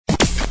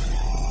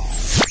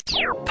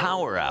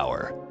Power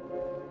Hour.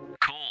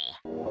 Coal.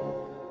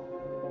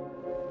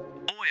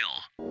 Oil.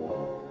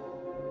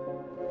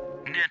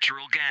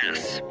 Natural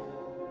gas.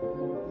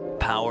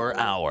 Power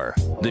Hour,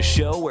 the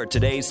show where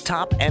today's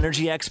top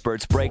energy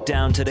experts break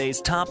down today's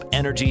top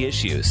energy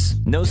issues.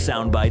 No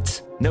sound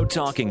bites, no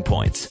talking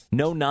points,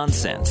 no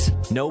nonsense,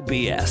 no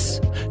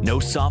BS, no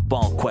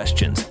softball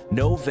questions,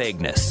 no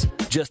vagueness,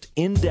 just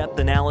in-depth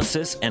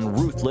analysis and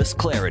ruthless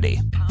clarity.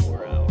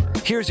 Power Hour.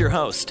 Here's your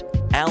host,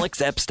 Alex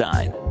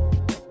Epstein.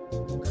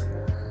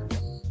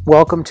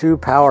 Welcome to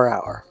Power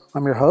Hour.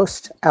 I'm your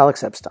host,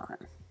 Alex Epstein.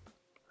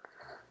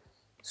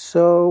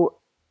 So,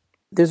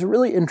 there's a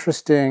really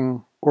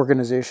interesting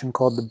organization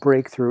called the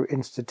Breakthrough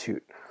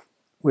Institute,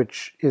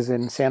 which is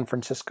in San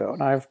Francisco,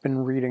 and I've been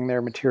reading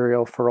their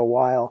material for a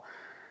while.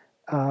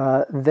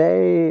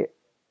 They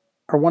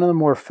are one of the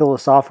more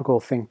philosophical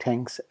think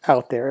tanks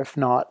out there, if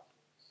not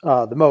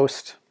the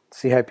most,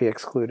 CIP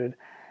excluded,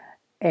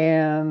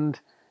 and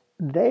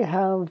they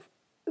have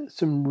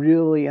some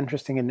really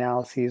interesting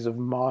analyses of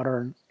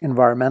modern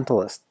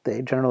environmentalists.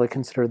 They generally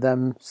consider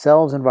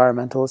themselves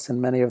environmentalists,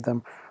 and many of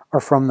them are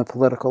from the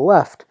political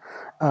left,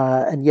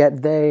 and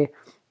yet they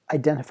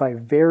identify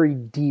very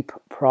deep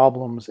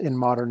problems in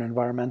modern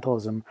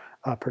environmentalism,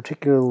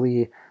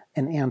 particularly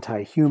an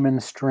anti-human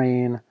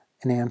strain,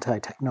 an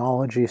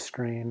anti-technology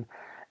strain,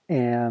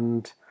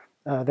 and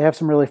they have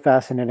some really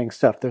fascinating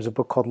stuff. There's a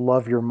book called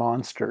Love Your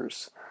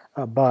Monsters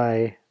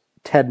by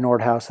Ted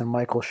Nordhaus and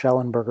Michael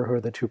Schellenberger, who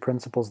are the two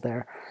principals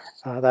there.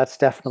 That's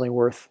definitely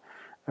worth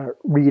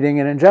reading,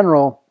 and in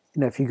general,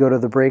 if you go to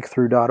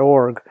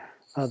thebreakthrough.org,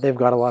 they've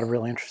got a lot of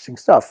really interesting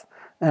stuff.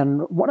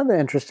 And one of the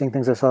interesting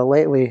things I saw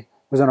lately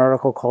was an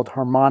article called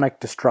Harmonic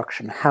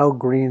Destruction, How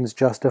Greens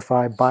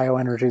Justify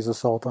Bioenergy's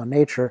Assault on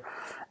Nature.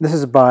 This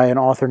is by an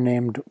author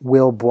named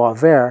Will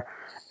Boisvert.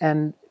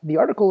 And the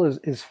article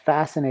is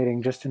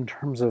fascinating just in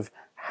terms of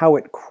how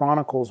it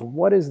chronicles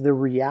what is the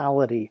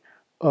reality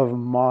of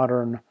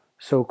modern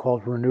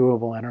so-called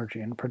renewable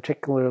energy, and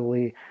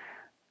particularly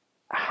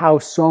how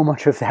so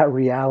much of that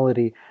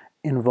reality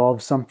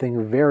involves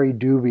something very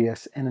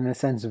dubious and, in a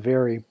sense,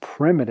 very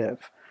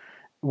primitive,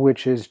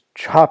 which is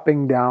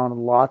chopping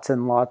down lots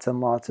and lots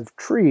and lots of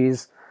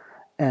trees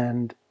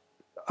and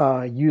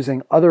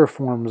using other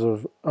forms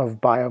of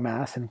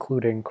biomass,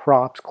 including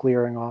crops,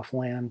 clearing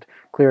cropland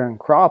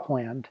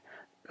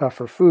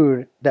for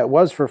food, that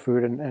was for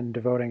food, and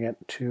devoting it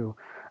to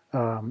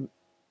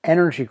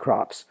energy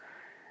crops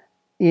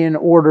in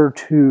order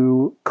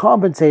to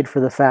compensate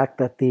for the fact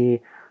that the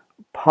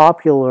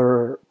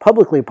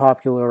publicly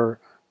popular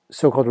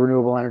so-called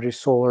renewable energy,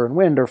 solar and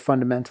wind, are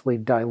fundamentally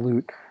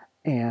dilute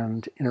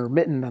and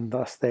intermittent, and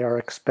thus they are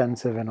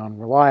expensive and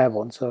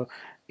unreliable. And so,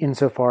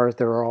 insofar as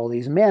there are all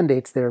these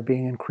mandates, they're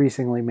being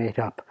increasingly made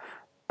up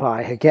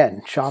by,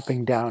 again,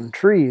 chopping down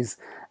trees,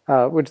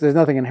 which there's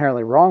nothing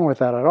inherently wrong with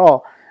that at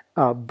all.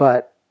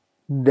 But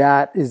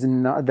that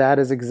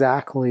is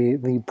exactly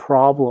the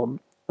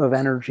problem of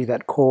energy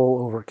that coal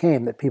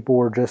overcame, that people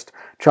were just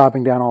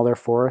chopping down all their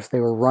forests. They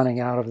were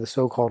running out of the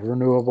so-called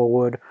renewable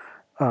wood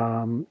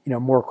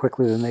more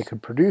quickly than they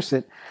could produce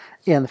it.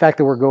 And the fact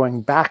that we're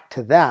going back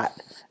to that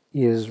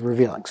is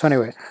revealing. So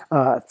anyway,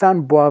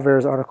 found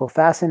Boisvert's article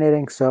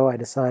fascinating, so I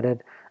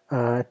decided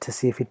to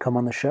see if he'd come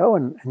on the show,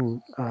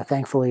 and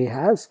thankfully he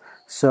has.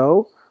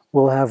 So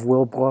we'll have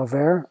Will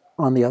Boisvert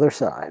on the other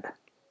side.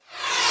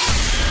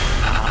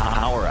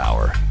 Power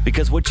Hour,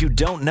 because what you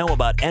don't know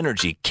about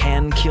energy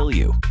can kill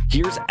you.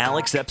 Here's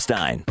Alex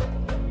Epstein.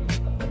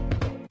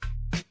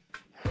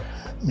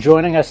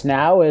 Joining us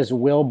now is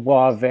Will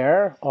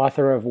Boisvert,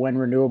 author of When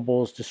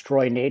Renewables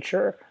Destroy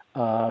Nature,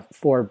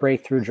 for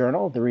Breakthrough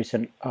Journal, the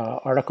recent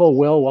article.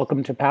 Will,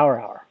 welcome to Power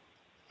Hour.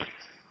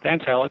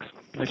 Thanks, Alex.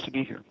 Nice to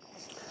be here.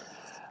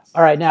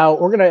 All right, now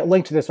we're going to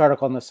link to this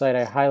article on the site.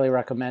 I highly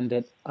recommend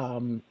it.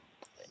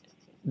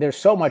 There's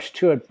so much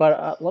to it,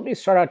 but let me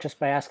start out just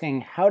by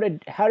asking, how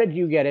did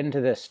you get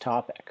into this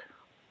topic?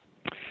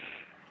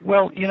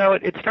 Well,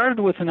 it started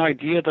with an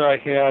idea that I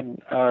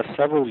had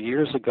several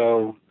years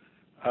ago.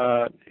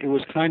 It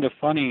was kind of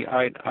funny.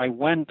 I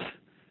went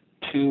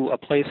to a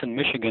place in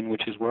Michigan,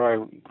 which is where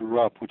I grew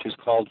up, which is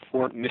called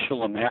Fort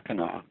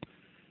Michilimackinac.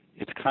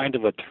 It's kind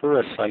of a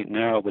tourist site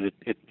now, but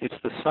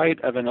it's the site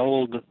of an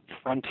old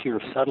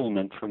frontier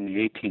settlement from the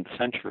 18th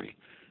century.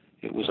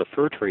 It was a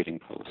fur trading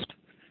post.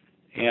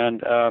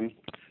 And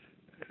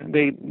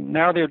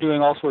they're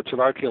doing all sorts of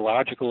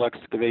archaeological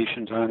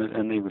excavations on it,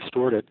 and they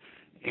restored it.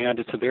 And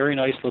it's a very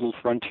nice little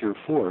frontier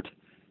fort.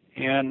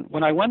 And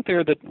when I went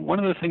there, one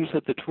of the things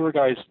that the tour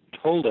guides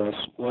told us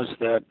was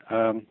that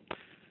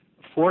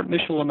Fort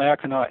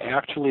Michilimackinac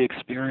actually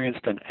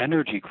experienced an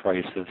energy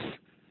crisis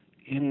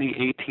in the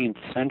 18th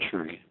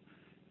century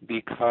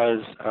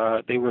because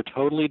they were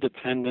totally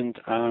dependent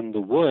on the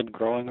wood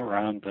growing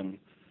around them,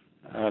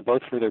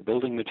 both for their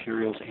building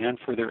materials and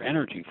for their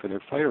energy, for their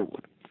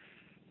firewood.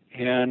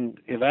 And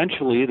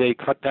eventually they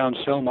cut down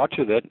so much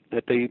of it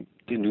that they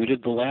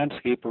denuded the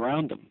landscape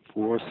around them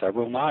for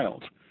several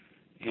miles.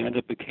 And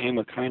it became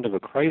a kind of a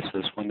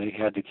crisis when they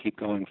had to keep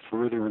going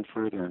further and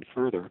further and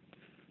further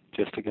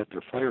just to get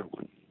their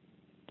firewood.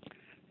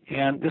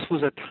 And this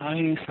was a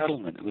tiny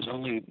settlement. It was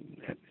only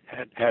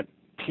at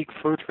peak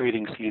fur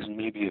trading season,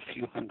 maybe a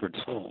few hundred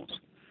souls.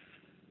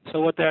 So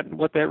what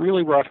that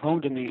really brought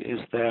home to me is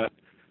that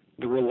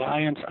the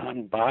reliance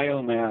on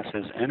biomass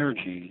as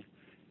energy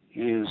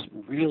is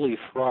really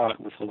fraught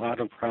with a lot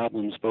of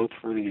problems, both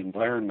for the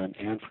environment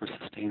and for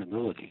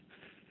sustainability.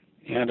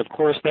 And of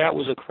course, that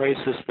was a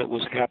crisis that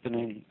was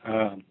happening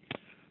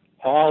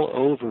all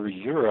over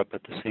Europe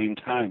at the same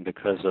time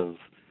because of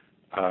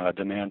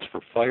demands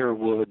for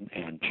firewood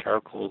and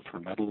charcoal for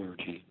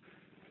metallurgy.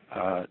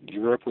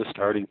 Europe was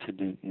starting to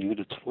denude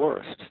its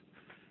forests,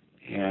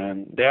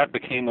 and that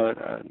became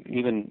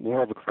even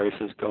more of a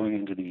crisis going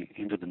into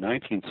the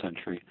 19th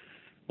century.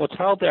 What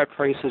solved that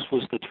crisis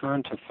was the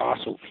turn to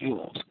fossil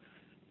fuels,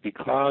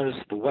 because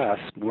the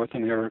West, North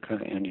America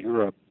and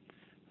Europe,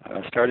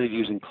 started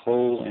using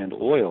coal and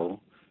oil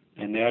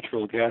and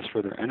natural gas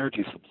for their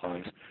energy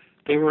supplies.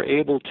 They were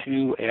able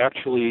to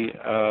actually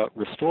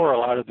restore a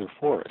lot of their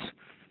forests.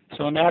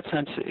 So in that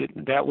sense,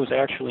 that was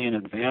actually an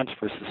advance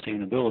for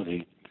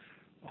sustainability,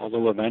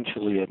 although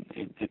eventually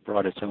it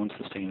brought its own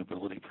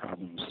sustainability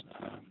problems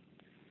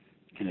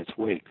in its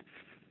wake.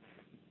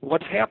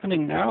 What's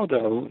happening now,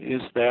 though,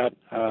 is that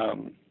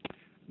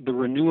the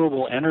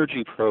renewable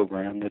energy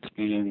program that's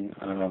being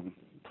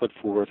put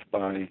forth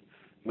by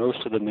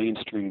most of the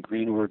mainstream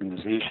green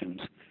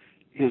organizations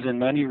is in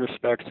many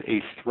respects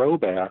a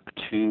throwback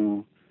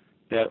to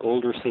that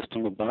older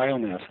system of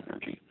biomass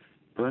energy.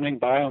 Burning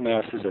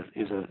biomass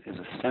is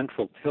a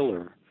central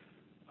pillar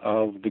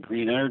of the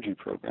green energy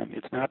program.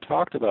 It's not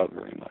talked about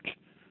very much.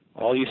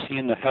 All you see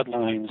in the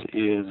headlines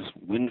is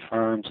wind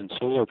farms and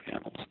solar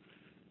panels.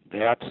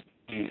 That's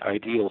the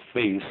ideal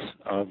face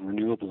of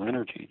renewable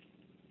energy.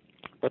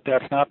 But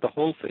that's not the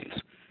whole face.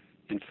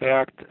 In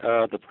fact,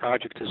 the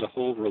project as a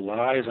whole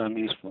relies on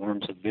these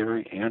forms of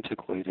very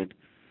antiquated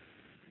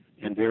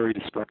and very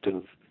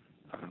destructive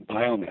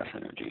biomass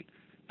energy,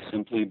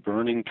 simply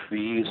burning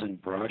trees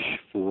and brush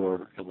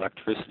for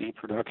electricity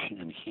production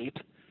and heat,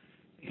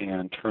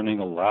 and turning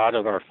a lot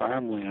of our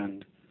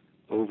farmland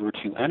over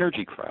to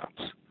energy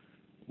crops,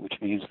 which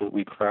means that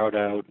we crowd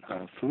out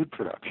food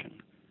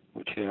production,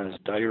 which has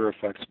dire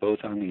effects both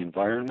on the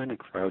environment. It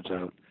crowds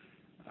out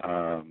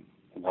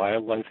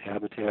wildlife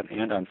habitat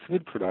and on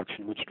food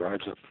production, which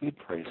drives up food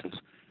prices.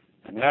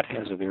 And that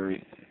has a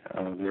very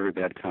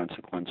bad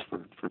consequence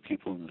for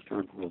people in the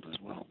third world as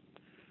well.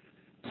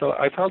 So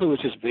I felt it was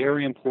just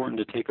very important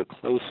to take a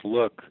close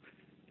look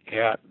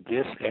at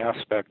this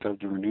aspect of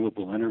the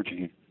renewable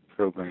energy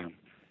program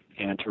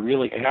and to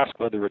really ask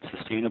whether it's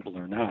sustainable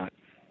or not.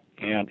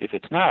 And if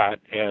it's not,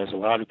 as a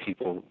lot of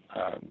people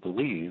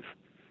believe,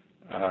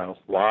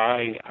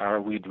 why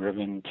are we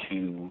driven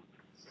to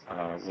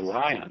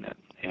rely on it?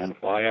 And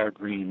why are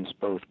Greens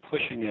both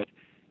pushing it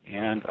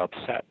and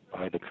upset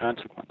by the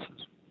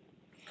consequences?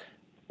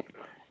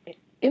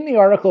 In the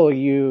article,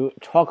 you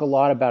talk a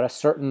lot about a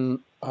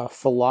certain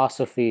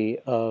philosophy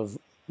of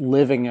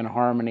living in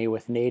harmony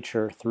with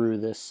nature through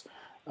this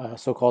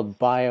so-called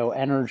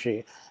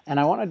bioenergy. And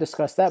I want to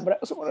discuss that, but I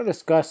also want to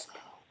discuss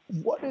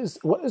what is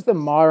the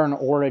modern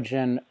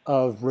origin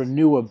of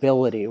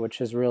renewability, which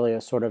is really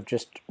a sort of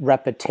just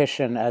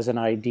repetition as an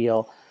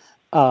ideal,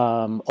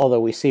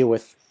 although we see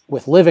with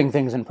living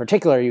things in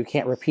particular, you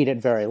can't repeat it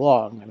very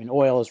long. I mean,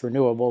 oil is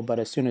renewable, but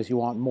as soon as you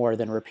want more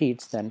than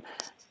repeats, then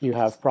you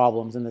have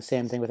problems, and the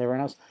same thing with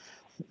everyone else.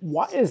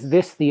 Why is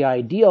this the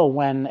ideal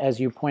when, as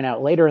you point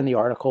out later in the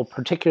article,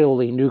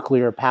 particularly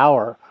nuclear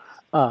power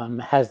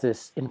has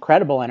this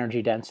incredible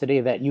energy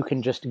density that you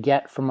can just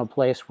get from a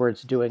place where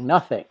it's doing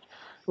nothing?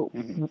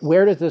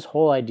 Where does this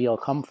whole ideal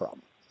come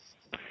from?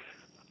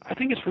 I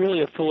think it's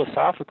really a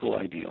philosophical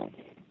ideal.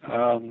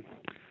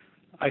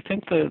 I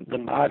think the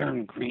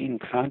modern green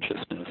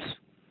consciousness,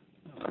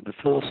 the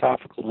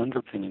philosophical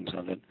underpinnings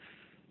of it,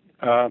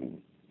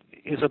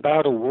 is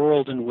about a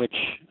world in which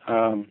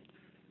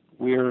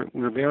we're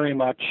very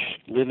much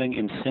living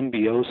in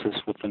symbiosis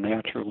with the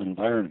natural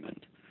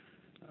environment.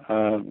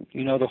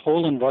 The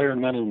whole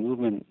environmental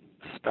movement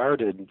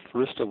started,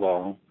 first of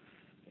all,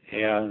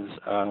 as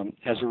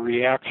a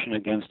reaction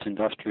against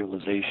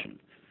industrialization.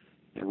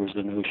 There was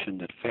the notion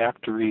that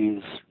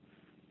factories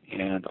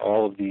and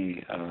all of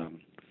the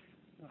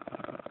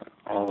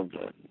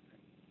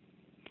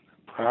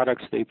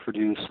products they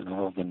produce and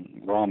all of the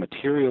raw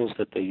materials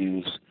that they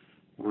use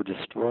were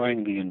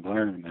destroying the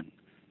environment.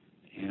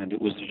 And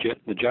it was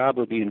the job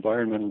of the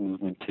environmental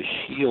movement to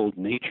shield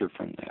nature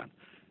from that,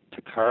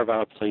 to carve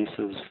out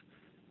places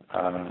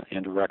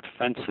and erect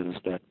fences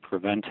that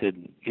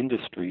prevented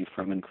industry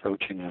from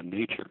encroaching on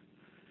nature.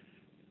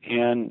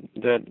 And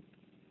that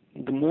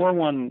the more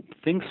one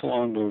thinks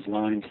along those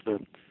lines,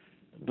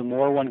 the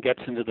more one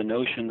gets into the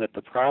notion that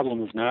the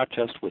problem is not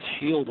just with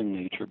shielding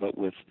nature, but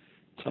with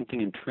something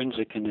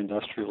intrinsic in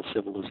industrial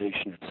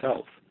civilization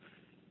itself,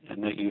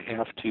 and that you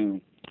have to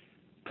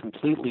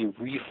completely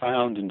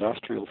refound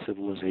industrial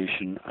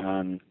civilization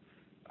on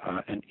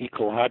an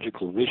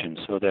ecological vision,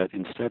 so that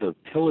instead of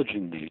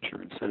pillaging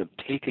nature, instead of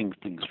taking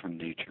things from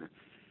nature,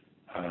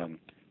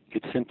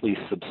 it simply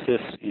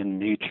subsists in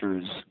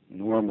nature's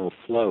normal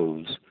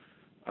flows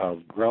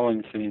of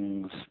growing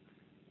things,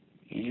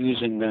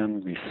 using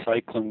them,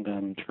 recycling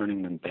them,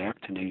 turning them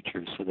back to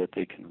nature so that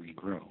they can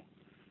regrow.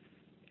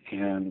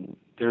 And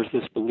there's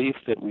this belief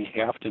that we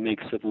have to make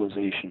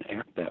civilization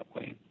act that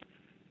way,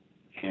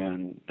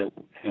 and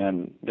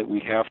that we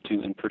have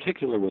to, in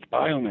particular with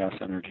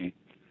biomass energy,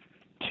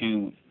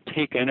 to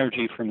take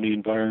energy from the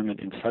environment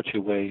in such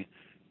a way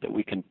that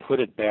we can put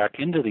it back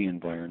into the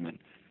environment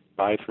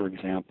by, for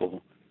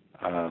example,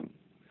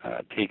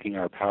 taking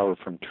our power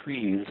from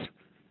trees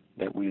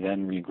that we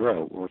then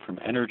regrow, or from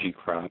energy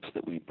crops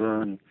that we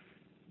burn.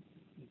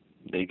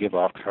 They give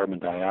off carbon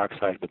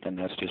dioxide, but then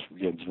that's just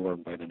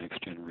reabsorbed by the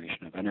next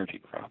generation of energy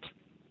crops.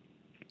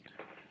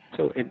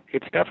 So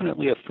it's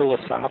definitely a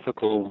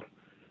philosophical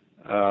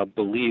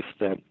belief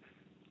that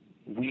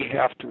we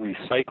have to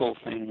recycle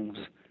things.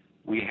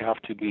 We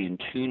have to be in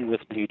tune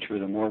with nature.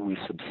 The more we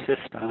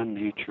subsist on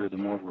nature, the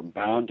more we're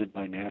bounded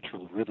by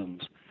natural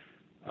rhythms,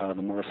 the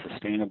more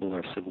sustainable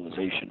our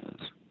civilization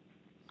is.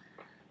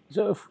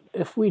 So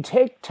if we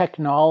take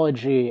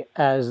technology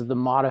as the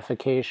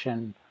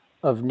modification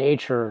of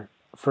nature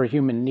for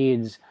human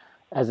needs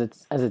as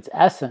its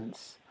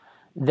essence,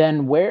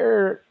 then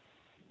where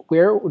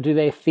do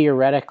they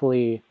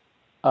theoretically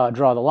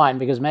draw the line?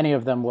 Because many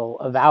of them will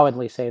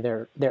avowedly say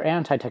they're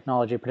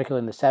anti-technology.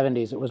 Particularly in the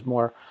 70s, it was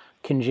more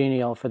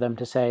congenial for them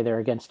to say they're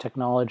against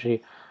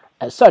technology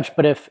as such.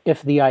 But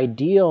if the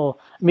ideal,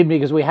 I mean,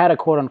 because we had a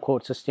quote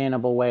unquote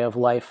sustainable way of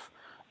life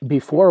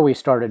before we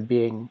started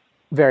being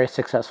very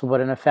successful, but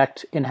in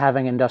effect, in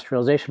having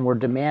industrialization, we're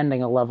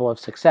demanding a level of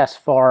success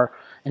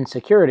and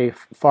security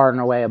far and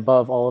away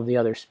above all of the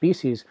other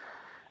species.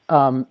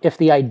 If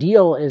the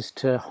ideal is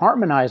to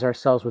harmonize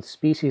ourselves with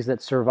species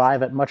that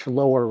survive at much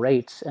lower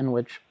rates and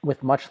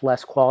with much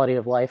less quality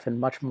of life and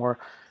much more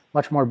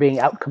being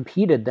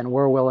outcompeted than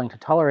we're willing to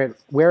tolerate,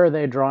 where are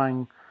they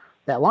drawing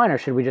that line, or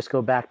should we just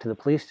go back to the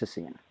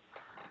Pleistocene?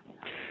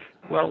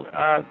 Well,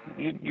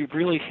 you've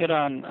really hit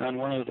on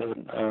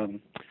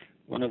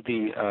one of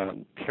the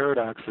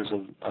paradoxes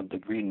of the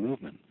green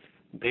movement.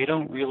 They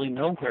don't really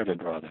know where to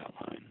draw that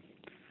line.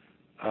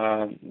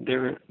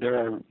 There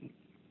are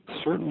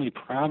certainly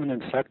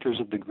prominent sectors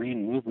of the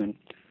green movement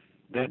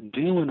that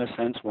do, in a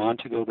sense,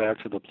 want to go back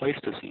to the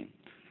Pleistocene.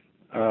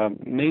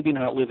 Maybe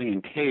not living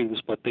in caves,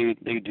 but they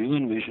do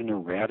envision a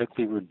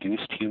radically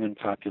reduced human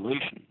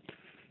population,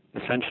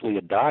 essentially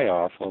a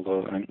die-off,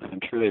 although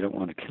I'm sure they don't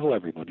want to kill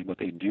everybody, but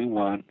they do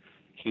want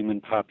human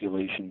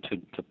population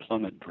to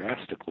plummet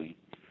drastically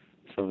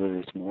so that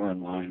it's more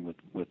in line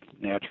with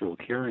natural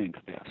carrying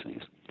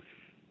capacities.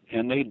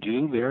 And they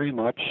do very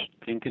much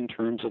think in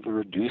terms of a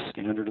reduced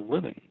standard of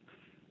living,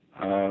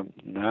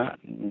 not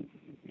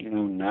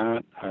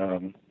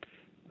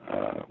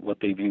what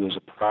they view as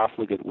a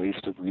profligate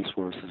waste of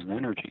resources and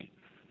energy.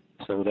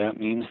 So that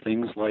means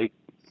things like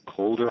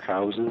colder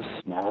houses,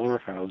 smaller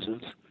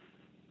houses.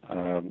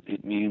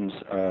 It means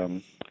a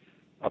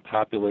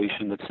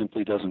population that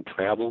simply doesn't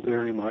travel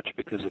very much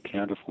because it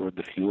can't afford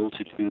the fuel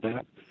to do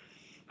that.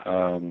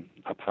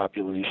 A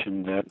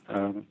population that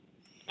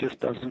just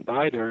doesn't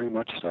buy very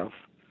much stuff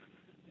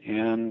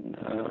and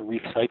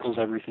recycles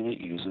everything it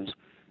uses,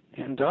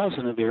 and does,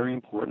 in a very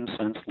important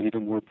sense, lead a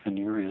more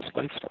penurious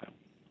lifestyle.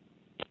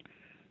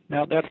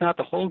 Now, that's not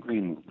the whole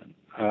green movement.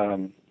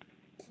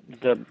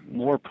 The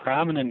more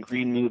prominent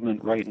green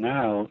movement right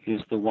now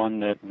is the one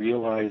that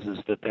realizes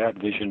that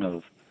vision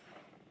of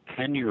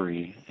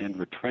penury and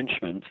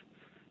retrenchment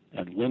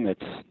and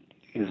limits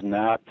is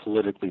not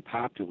politically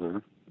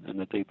popular, and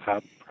that they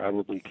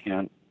probably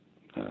can't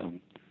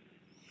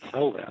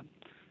sell that.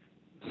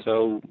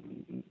 So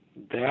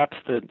that's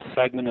the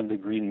segment of the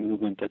green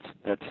movement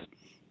that's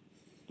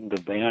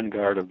the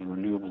vanguard of the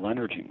renewable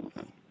energy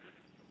movement.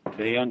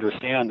 They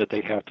understand that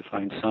they have to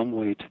find some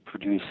way to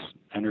produce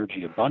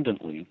energy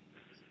abundantly,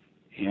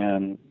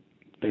 and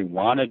they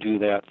want to do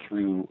that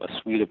through a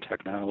suite of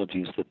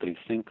technologies that they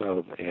think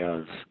of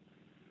as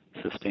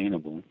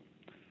sustainable,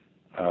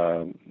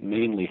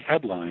 mainly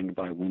headlined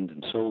by wind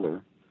and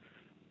solar.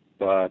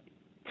 But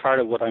part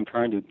of what I'm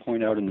trying to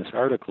point out in this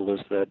article is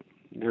that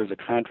there's a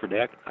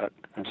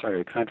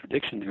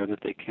contradiction there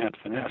that they can't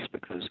finesse,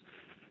 because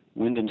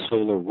wind and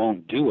solar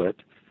won't do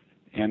it,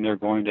 and they're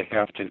going to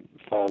have to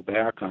fall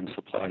back on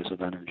supplies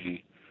of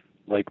energy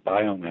like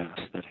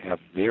biomass that have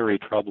very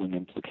troubling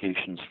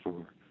implications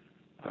for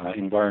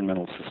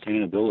environmental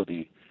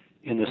sustainability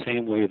in the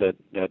same way that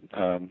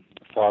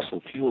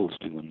fossil fuels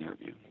do in their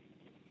view.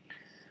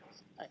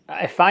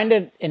 I find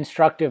it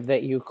instructive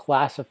that you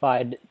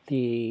classified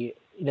the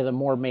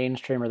more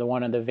mainstream, or the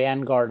one in the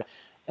vanguard,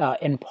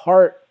 in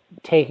part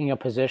taking a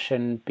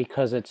position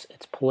because it's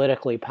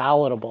politically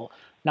palatable,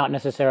 not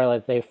necessarily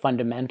that they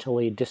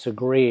fundamentally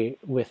disagree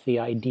with the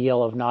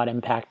ideal of not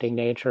impacting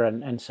nature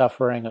and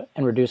suffering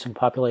and reducing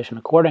population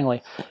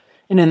accordingly.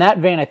 And in that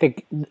vein, I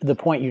think the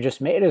point you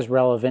just made is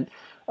relevant,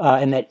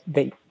 and that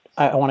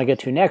I want to get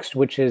to next,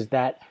 which is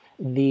that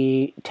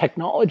the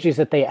technologies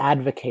that they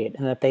advocate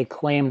and that they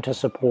claim to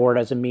support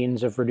as a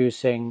means of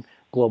reducing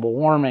global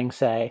warming,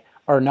 say,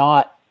 are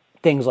not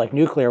things like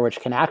nuclear,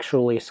 which can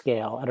actually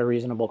scale at a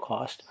reasonable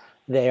cost.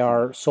 They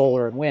are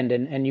solar and wind.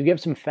 And you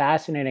give some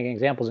fascinating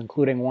examples,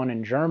 including one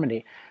in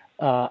Germany,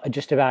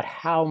 just about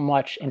how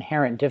much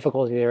inherent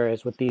difficulty there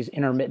is with these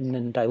intermittent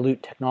and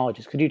dilute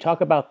technologies. Could you talk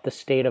about the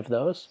state of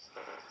those?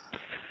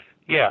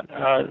 Yeah,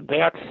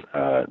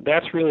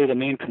 that's really the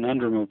main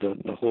conundrum of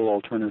the whole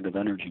alternative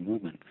energy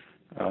movement.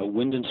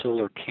 Wind and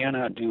solar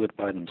cannot do it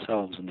by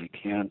themselves, and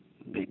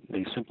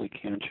they simply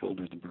can't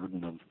shoulder the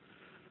burden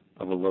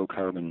of a low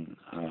carbon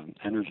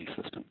energy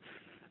system.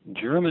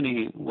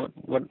 Germany, what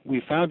we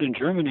found in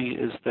Germany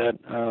is that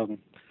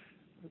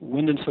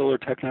wind and solar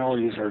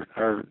technologies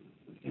are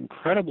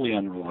incredibly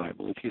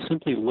unreliable. If you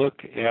simply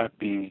look at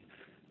the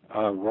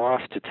raw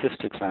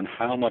statistics on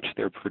how much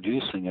they're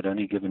producing at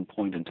any given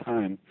point in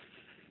time,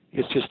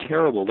 it's just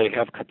terrible. They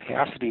have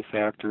capacity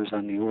factors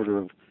on the order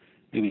of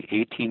maybe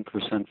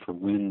 18% for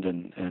wind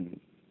and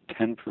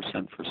 10%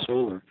 for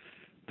solar.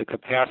 The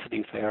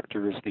capacity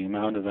factor is the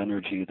amount of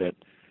energy that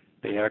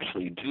they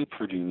actually do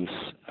produce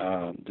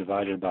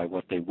divided by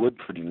what they would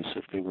produce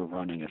if they were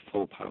running at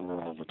full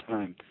power all the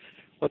time.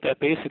 What that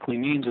basically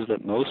means is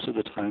that most of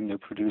the time they're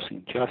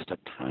producing just a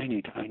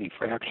tiny, tiny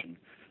fraction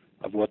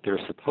of what they're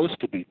supposed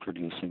to be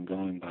producing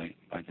going by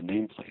the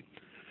nameplate.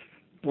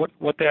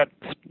 What that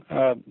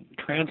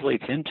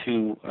translates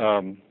into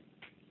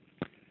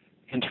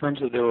in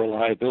terms of their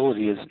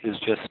reliability is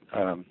just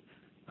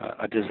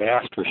a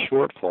disastrous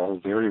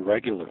shortfall very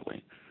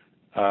regularly.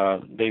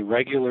 They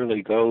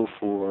regularly go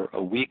for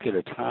a week at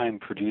a time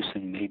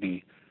producing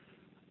maybe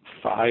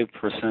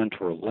 5%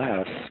 or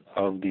less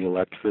of the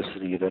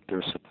electricity that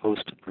they're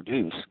supposed to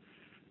produce.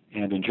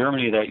 And in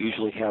Germany, that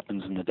usually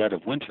happens in the dead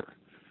of winter.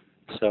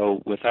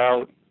 So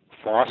without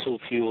fossil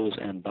fuels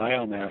and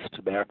biomass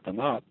to back them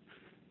up,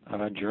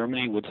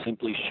 Germany would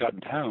simply shut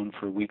down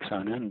for weeks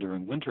on end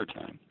during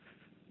wintertime.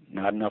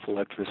 Not enough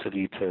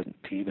electricity to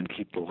even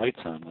keep the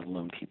lights on, let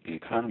alone keep the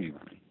economy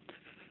running.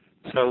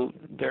 So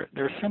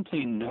there's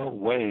simply no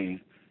way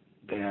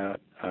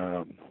that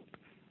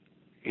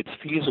it's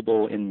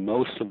feasible in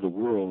most of the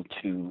world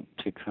to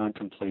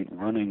contemplate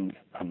running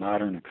a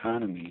modern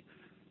economy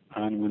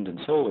on wind and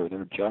solar.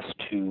 They're just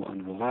too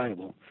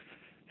unreliable.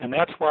 And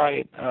that's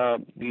why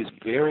these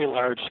very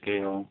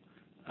large-scale,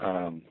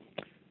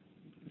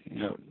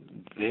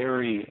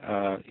 very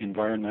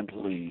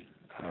environmentally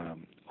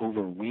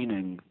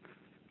overweening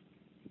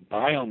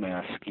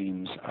biomass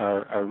schemes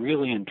are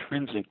really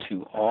intrinsic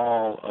to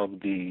all of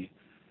the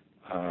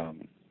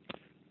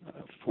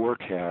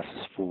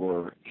forecasts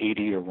for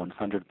 80 or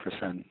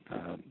 100%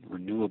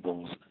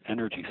 renewables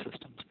energy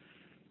systems.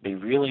 They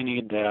really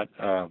need that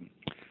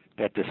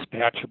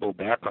dispatchable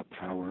backup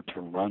power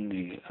to run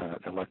the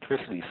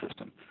electricity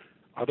system.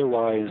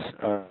 Otherwise,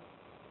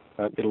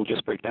 it'll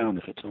just break down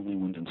if it's only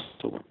wind and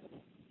solar.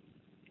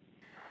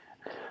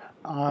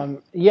 I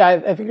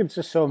think it's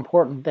just so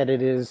important that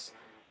it is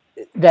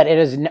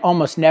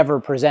almost never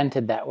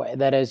presented that way.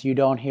 That is, you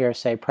don't hear,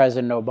 say,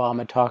 President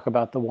Obama talk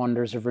about the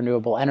wonders of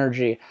renewable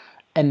energy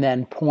and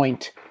then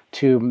point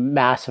to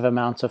massive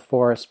amounts of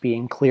forest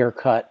being clear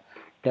cut,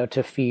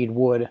 to feed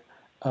wood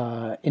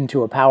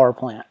into a power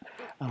plant.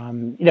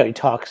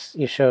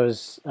 He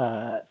shows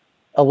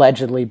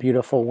allegedly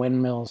beautiful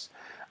windmills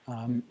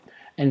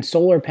and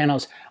solar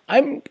panels.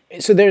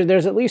 So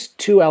there's at least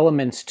two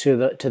elements to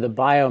the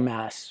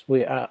biomass.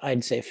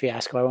 I'd say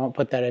fiasco. I won't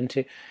put that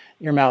into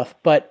your mouth,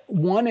 but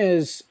one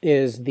is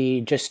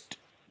the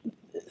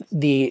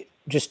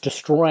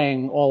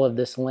destroying all of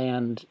this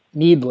land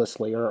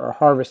needlessly or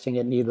harvesting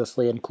it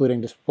needlessly, including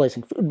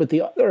displacing food. But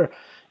the other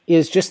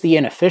is just the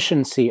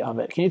inefficiency of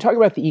it. Can you talk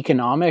about the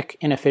economic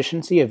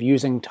inefficiency of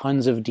using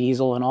tons of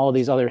diesel and all of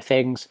these other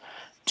things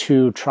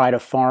to try to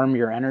farm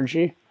your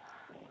energy?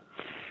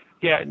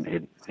 Yeah,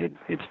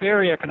 it's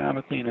very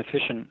economically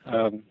inefficient.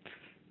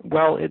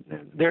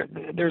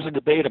 There's a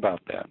debate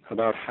about that,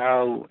 about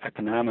how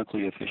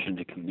economically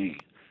efficient it can be.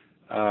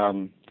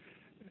 All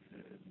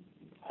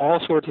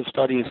sorts of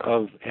studies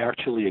of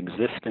actually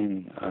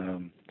existing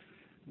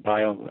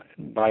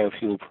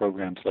biofuel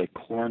programs like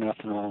corn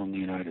ethanol in the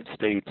United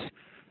States,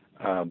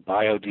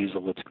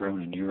 biodiesel that's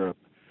grown in Europe,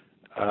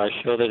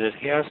 show that it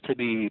has to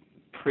be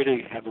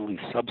pretty heavily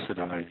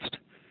subsidized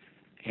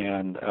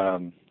and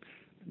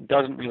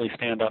doesn't really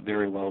stand up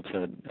very well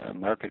to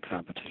market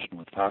competition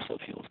with fossil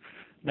fuels.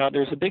 Now,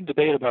 there's a big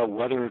debate about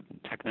whether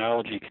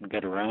technology can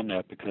get around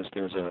that because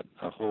there's a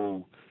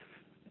whole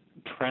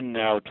trend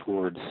now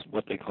towards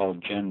what they call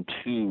Gen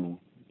 2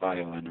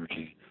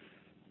 bioenergy,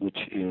 which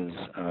is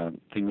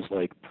things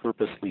like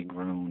purposely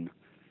grown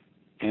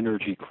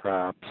energy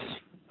crops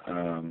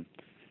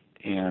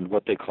and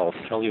what they call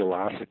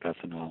cellulosic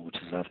ethanol, which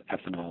is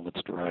ethanol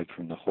that's derived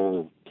from the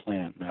whole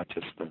plant, not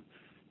just the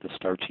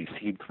starchy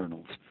seed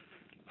kernels.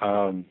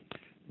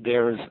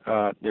 There's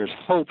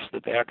hopes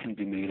that can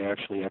be made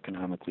actually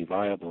economically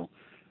viable,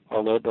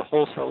 although the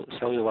whole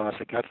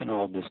cellulosic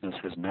ethanol business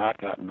has not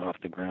gotten off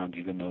the ground,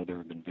 even though there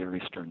have been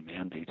very stern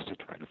mandates to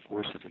try to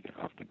force it to get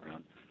off the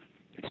ground.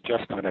 It's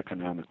just not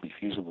economically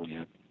feasible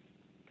yet.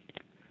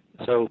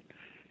 So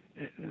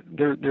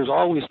there's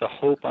always the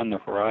hope on the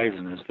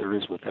horizon, as there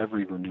is with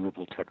every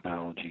renewable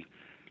technology,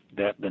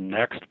 that the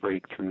next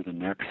breakthrough, the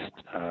next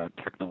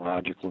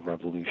technological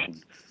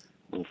revolution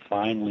will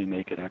finally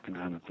make it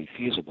economically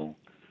feasible.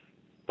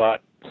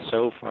 But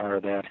so far,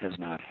 that has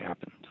not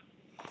happened.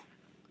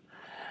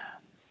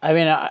 I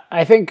mean,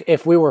 I think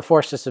if we were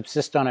forced to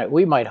subsist on it,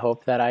 we might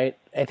hope that. I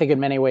think in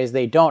many ways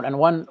they don't. And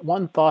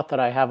one thought that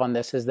I have on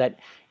this is that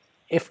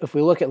if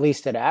we look at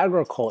least at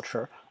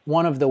agriculture,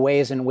 one of the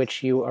ways in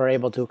which you are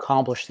able to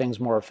accomplish things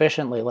more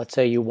efficiently, let's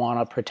say you want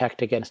to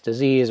protect against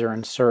disease or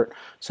insert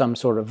some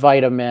sort of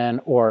vitamin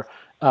or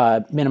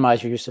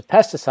minimize your use of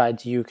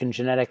pesticides, you can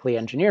genetically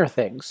engineer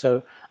things.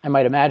 So I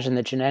might imagine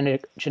that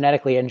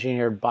genetically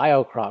engineered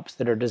biocrops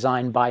that are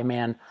designed by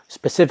man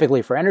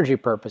specifically for energy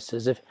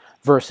purposes,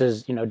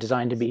 versus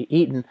designed to be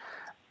eaten,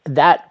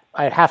 that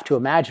I'd have to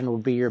imagine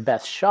would be your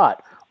best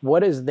shot.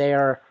 What is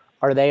their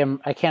Are they?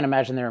 I can't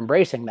imagine they're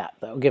embracing that,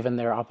 though, given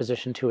their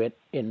opposition to it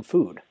in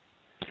food.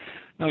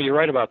 No, you're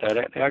right about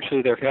that.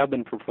 Actually, there have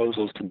been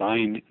proposals to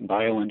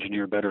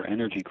bioengineer better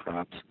energy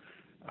crops,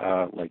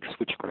 like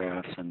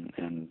switchgrass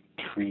and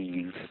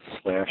trees,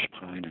 slash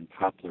pine and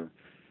poplar,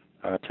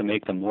 to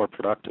make them more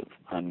productive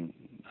on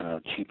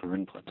cheaper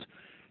inputs.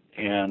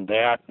 And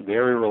that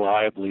very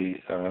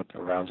reliably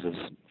arouses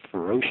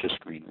ferocious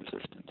green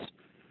resistance,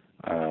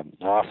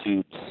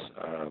 lawsuits,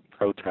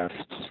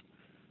 protests.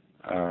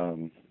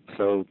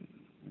 So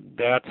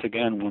that's,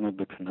 again, one of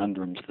the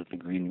conundrums that the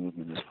green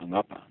movement is hung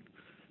up on.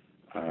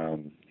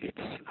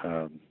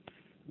 It's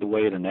the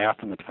way it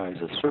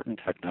anathematizes certain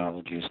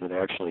technologies that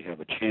actually have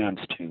a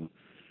chance to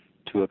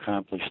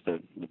accomplish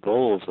the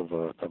goals of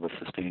a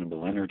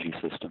sustainable energy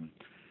system,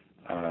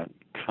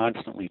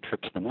 constantly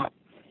trips them up.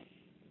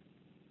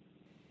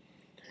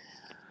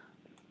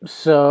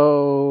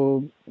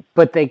 So,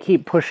 but they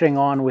keep pushing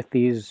on with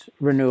these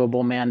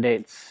renewable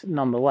mandates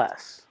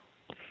nonetheless.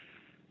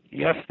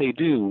 Yes, they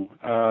do.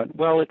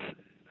 Well, it's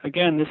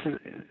again,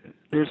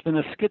 there's been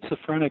a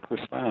schizophrenic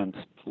response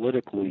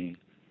politically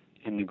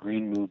in the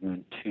green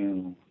movement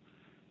to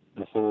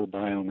the whole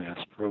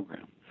biomass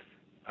program.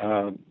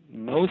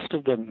 Most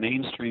of the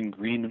mainstream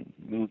green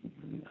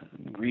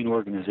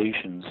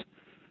organizations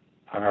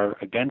are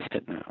against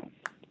it now.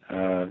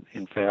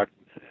 In fact,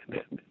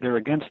 they're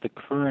against the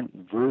current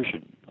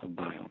version of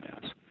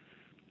biomass.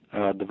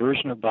 The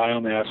version of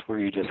biomass where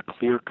you just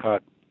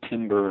clear-cut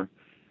timber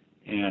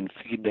and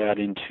feed that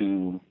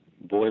into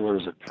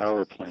boilers at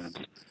power plants,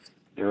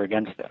 they're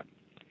against that.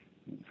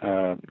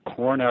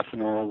 Corn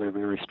ethanol, they're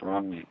very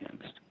strongly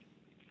against.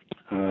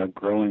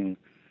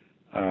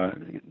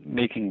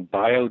 Making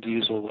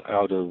biodiesel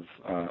out of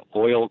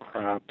oil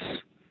crops,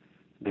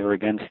 they're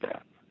against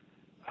that.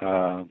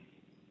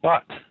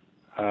 But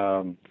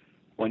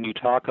when you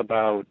talk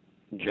about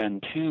Gen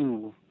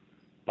 2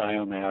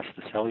 biomass,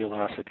 the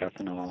cellulosic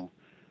ethanol,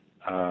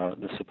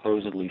 the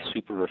supposedly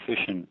super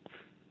efficient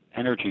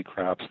energy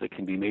crops that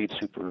can be made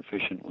super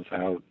efficient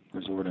without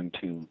resorting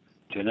to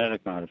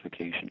genetic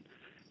modification,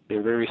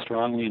 they're very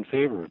strongly in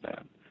favor of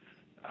that.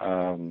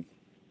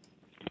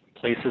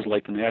 Places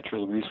like the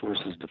Natural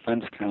Resources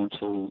Defense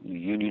Council, the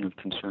Union of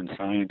Concerned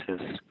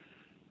Scientists,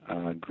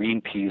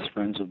 Greenpeace,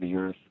 Friends of the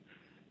Earth,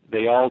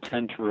 they all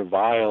tend to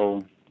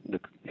revile the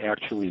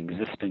actually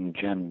existing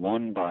Gen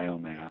 1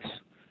 biomass,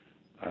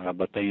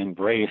 but they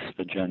embrace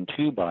the Gen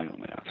 2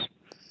 biomass.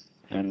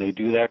 And they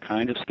do that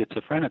kind of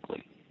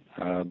schizophrenically,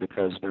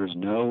 because there's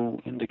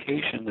no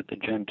indication that the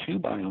Gen 2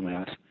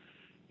 biomass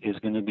is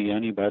going to be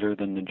any better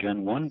than the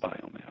Gen 1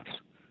 biomass.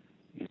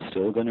 It's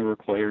still going to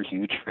require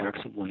huge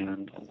tracts of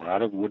land, a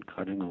lot of wood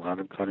cutting, a lot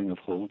of cutting of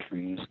whole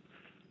trees,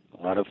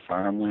 a lot of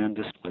farmland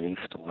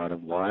displaced, a lot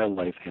of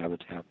wildlife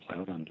habitat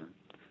plowed under.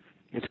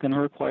 It's going to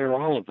require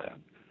all of that.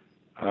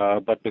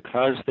 But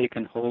because they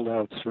can hold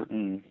out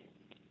certain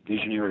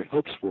visionary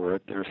hopes for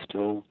it, they're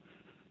still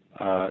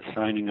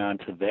signing on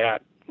to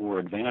that more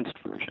advanced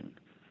version.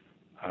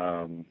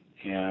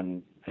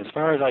 And as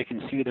far as I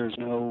can see, there's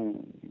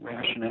no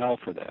rationale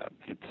for that.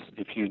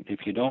 If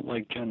you don't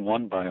like Gen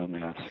 1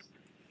 biomass,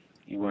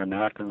 you are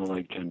not going to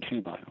like Gen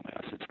 2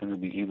 biomass. It's going to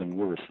be even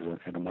worse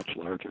at a much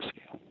larger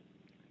scale.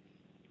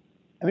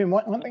 I mean,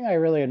 one thing I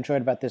really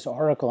enjoyed about this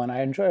article, and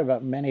I enjoy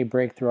about many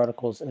breakthrough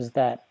articles, is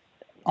that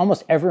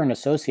almost everyone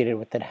associated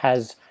with it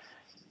has,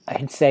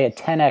 I'd say, a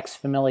 10x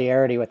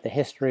familiarity with the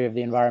history of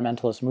the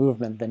environmentalist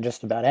movement than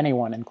just about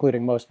anyone,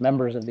 including most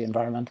members of the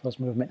environmentalist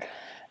movement.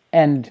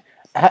 And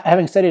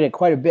having studied it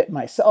quite a bit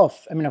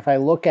myself, I mean, if I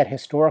look at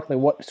historically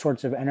what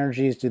sorts of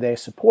energies do they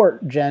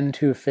support, Gen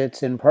 2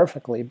 fits in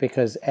perfectly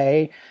because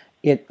A,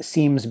 it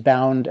seems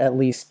bound at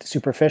least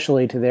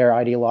superficially to their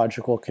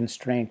ideological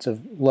constraints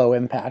of low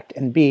impact,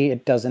 and B,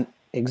 it doesn't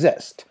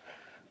exist.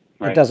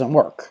 Right. It doesn't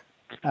work.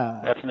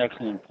 That's an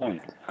excellent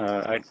point.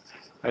 I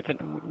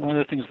think one of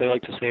the things they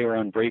like to say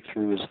around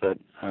breakthrough is that,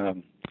 how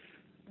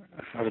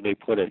do they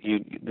put it?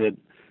 That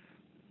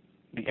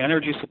the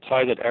energy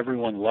supply that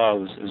everyone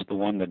loves is the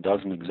one that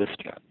doesn't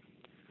exist yet.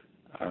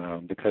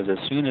 Because as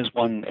soon as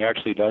one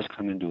actually does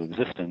come into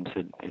existence,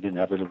 it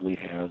inevitably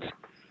has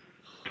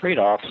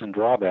trade-offs and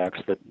drawbacks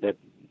that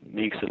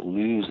makes it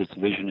lose its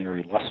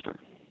visionary luster.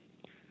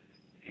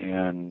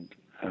 And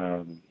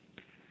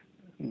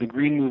the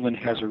green movement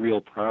has a real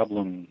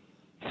problem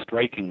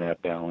striking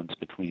that balance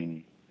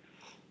between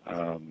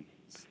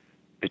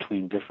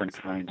different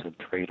kinds of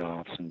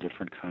trade-offs and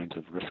different kinds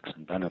of risks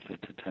and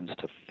benefits. It tends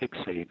to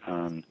fixate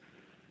on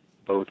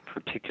both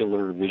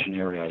particular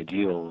visionary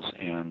ideals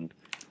and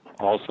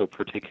also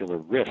particular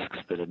risks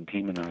that it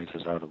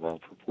demonizes out of all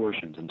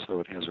proportions. And so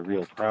it has a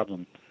real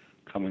problem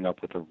coming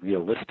up with a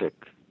realistic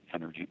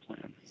energy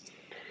plan.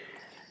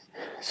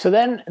 So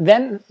then,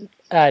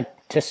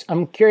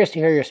 I'm curious to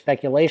hear your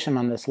speculation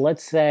on this.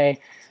 Let's say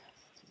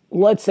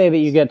that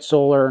you get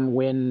solar and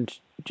wind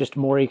just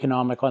more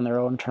economic on their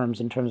own terms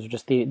in terms of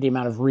just the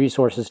amount of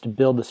resources to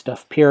build the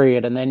stuff,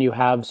 period. And then you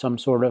have some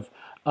sort of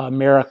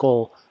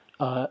miracle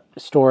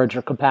storage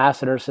or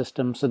capacitor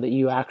system so that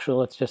you actually,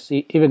 let's just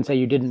even say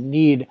you didn't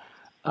need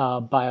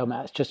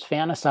biomass, just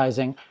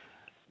fantasizing.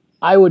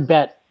 I would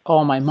bet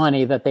all my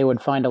money that they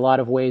would find a lot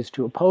of ways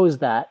to oppose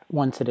that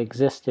once it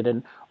existed.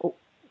 And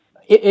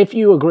if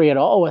you agree at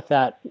all with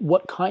that,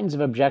 what kinds of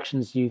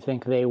objections do you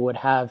think they would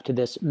have to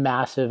this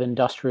massive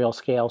industrial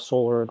scale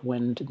solar,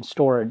 wind, and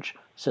storage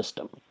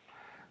system?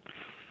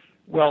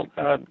 Well,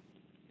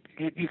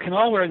 you can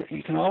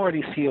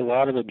already see a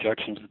lot of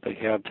objections that they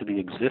have to the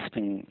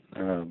existing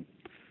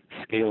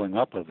scaling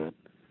up of it.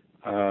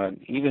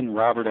 Even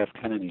Robert F.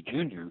 Kennedy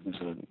Jr., who's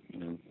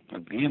a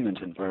vehement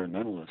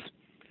environmentalist,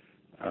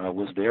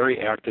 was very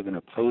active in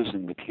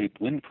opposing the Cape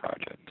Wind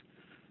project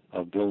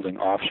of building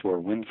offshore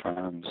wind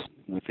farms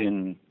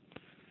within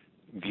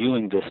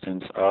viewing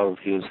distance of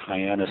his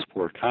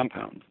Hyannisport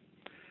compound.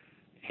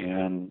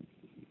 And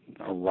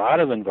a lot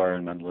of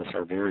environmentalists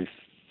are very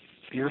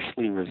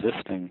fiercely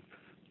resisting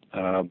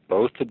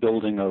both the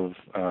building of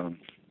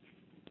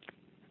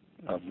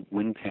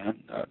wind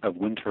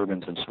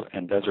turbines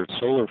and desert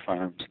solar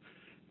farms,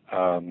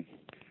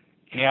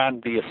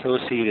 and the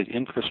associated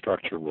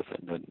infrastructure with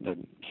it, the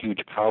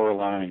huge power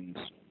lines,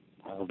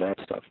 all of that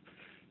stuff.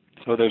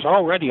 So there's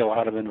already a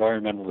lot of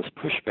environmentalist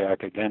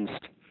pushback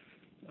against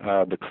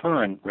the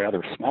current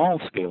rather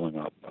small scaling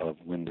up of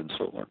wind and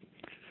solar.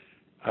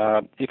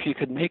 If you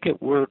could make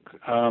it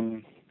work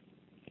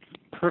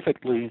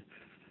perfectly,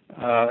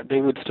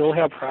 they would still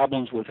have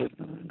problems with it.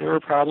 There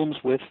are problems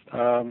with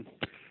the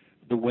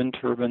wind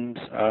turbines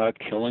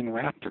killing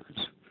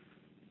raptors.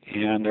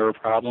 And there are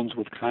problems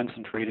with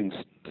concentrating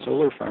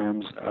solar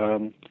farms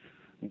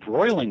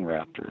broiling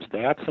raptors.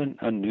 That's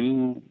a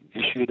new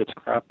issue that's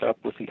cropped up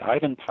with the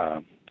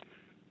Ivanpah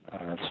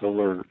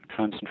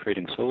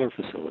concentrating solar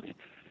facility.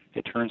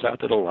 It turns out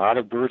that a lot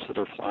of birds that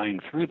are flying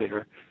through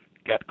there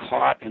get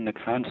caught in the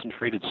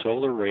concentrated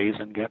solar rays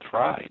and get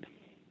fried.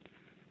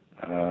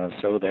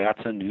 So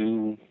that's a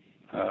new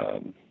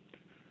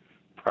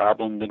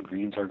problem that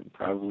Greens are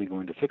probably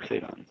going to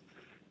fixate on,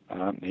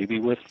 maybe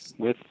with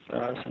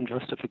some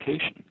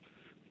justification.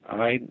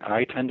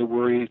 I tend to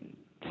worry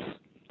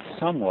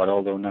somewhat,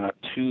 although not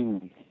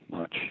too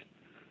much,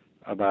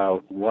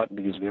 about what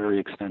these very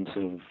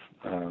extensive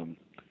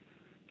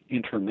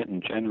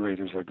intermittent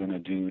generators are going to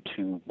do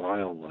to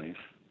wildlife.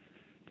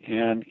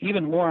 And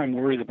even more, I'm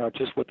worried about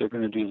just what they're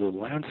going to do to the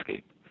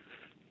landscape.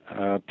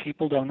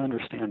 People don't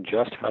understand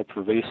just how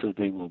pervasive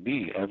they will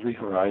be. Every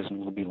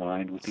horizon will be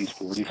lined with these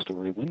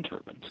 40-story wind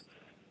turbines.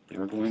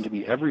 They're going to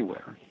be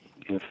everywhere.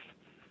 If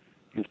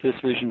this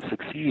vision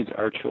succeeds,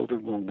 our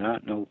children will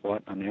not know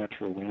what a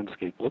natural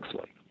landscape looks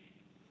like.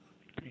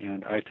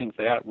 And I think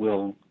that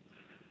will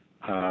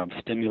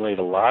stimulate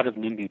a lot of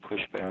NIMBY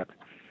pushback,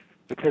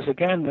 because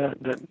again,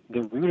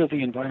 the root of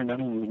the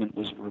environmental movement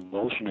was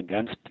revulsion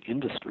against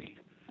industry,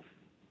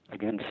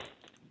 against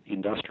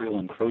industrial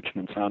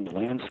encroachments on the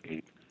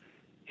landscape.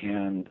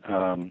 And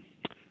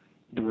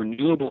the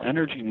renewable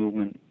energy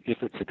movement,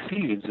 if it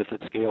succeeds, if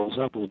it scales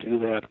up, will do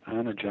that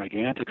on a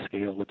gigantic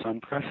scale that's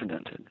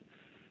unprecedented.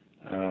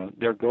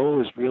 Their goal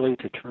is really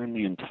to turn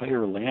the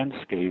entire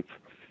landscape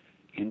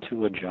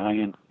into a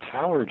giant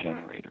power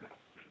generator.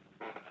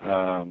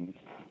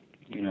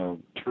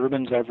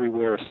 Turbines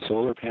everywhere,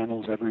 solar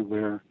panels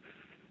everywhere,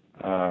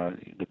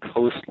 the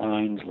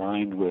coastlines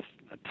lined with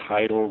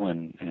tidal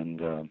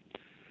and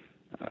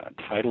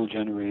tidal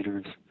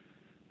generators,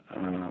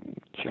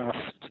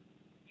 just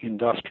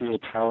industrial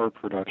power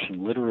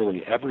production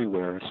literally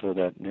everywhere, so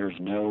that there's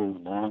no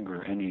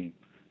longer any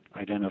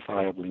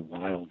identifiably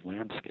wild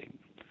landscape.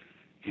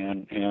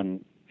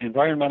 And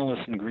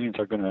environmentalists and Greens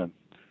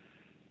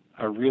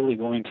are really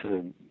going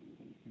to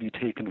be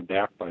taken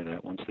aback by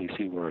that once they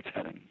see where it's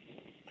heading.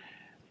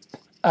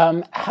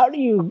 How do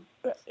you,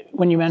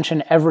 when you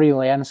mention every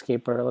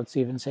landscape, or let's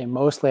even say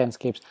most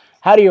landscapes,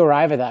 how do you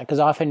arrive at that? Because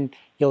often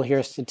you'll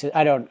hear,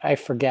 I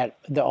forget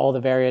all the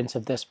variants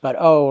of this, but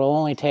it'll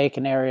only take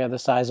an area the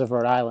size of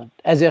Rhode Island,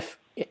 as if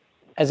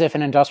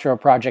an industrial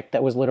project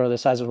that was literally the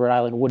size of Rhode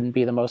Island wouldn't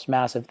be the most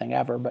massive thing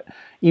ever. But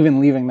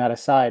even leaving that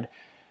aside,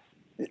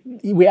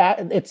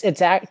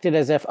 it's acted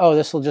as if,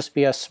 this will just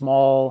be a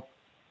small,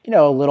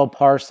 a little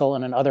parcel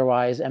in an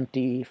otherwise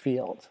empty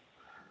field.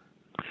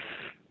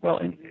 Well,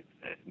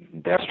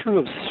 that's true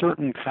of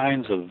certain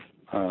kinds of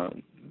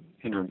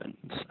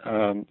intermittence.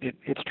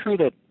 It's true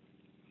that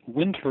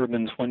wind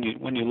turbines, when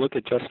you look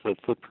at just the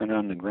footprint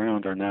on the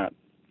ground, are not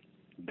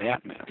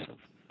that massive.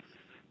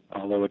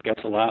 Although it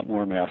gets a lot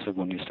more massive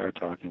when you start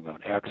talking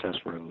about access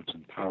roads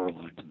and power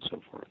lines and so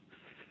forth.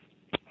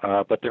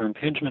 But their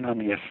impingement on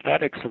the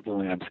aesthetics of the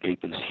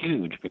landscape is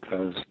huge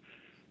because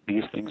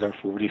these things are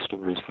 40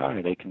 stories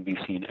high. They can be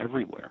seen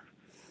everywhere.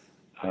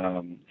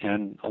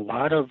 And a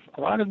lot of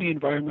the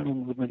environmental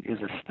movement is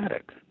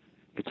aesthetic.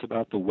 It's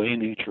about the way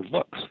nature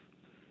looks.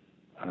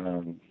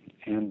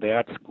 And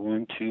that's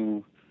going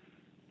to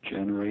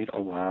generate a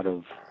lot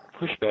of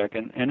pushback,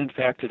 and in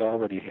fact it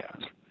already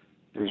has.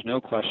 There's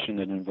no question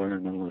that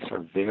environmentalists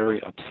are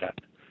very upset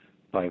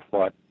by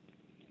what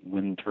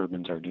wind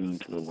turbines are doing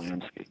to the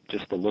landscape,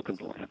 just the look of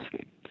the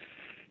landscape.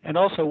 And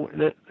also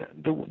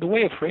the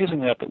way of phrasing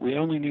that we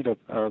only need a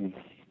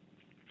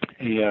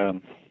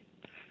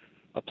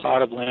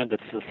plot of land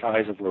that's the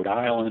size of Rhode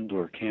Island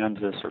or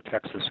Kansas or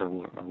Texas or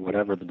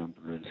whatever the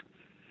number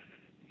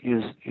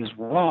is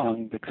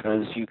wrong,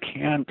 because you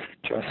can't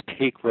just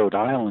take Rhode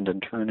Island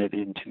and turn it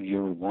into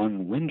your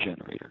one wind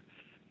generator.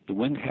 The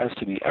wind has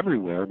to be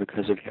everywhere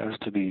because it has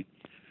to be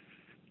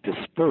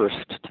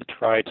dispersed to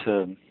try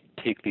to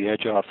take the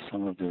edge off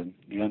some of the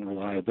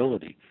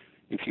unreliability.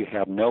 If you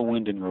have no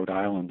wind in Rhode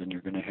Island, then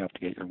you're going to have to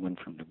get your wind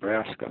from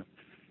Nebraska.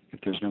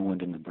 If there's no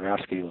wind in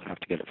Nebraska, you'll have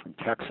to get it from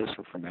Texas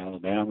or from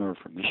Alabama or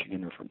from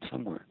Michigan or from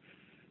somewhere.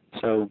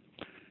 So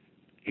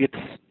it's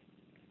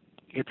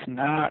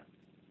not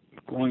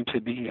going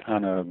to be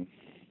on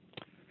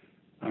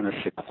a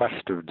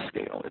sequestered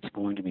scale. It's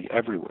going to be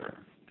everywhere.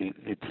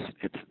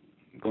 It's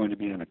going to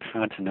be on a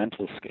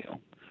continental scale,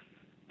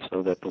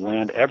 so that the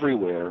land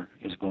everywhere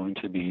is going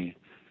to be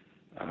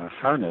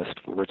harnessed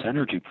for its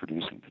energy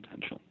producing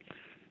potential.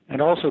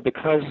 And also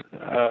because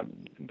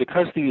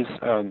these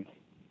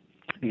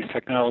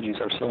technologies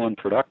are so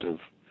unproductive,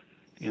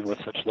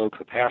 with such low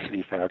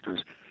capacity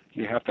factors,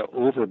 you have to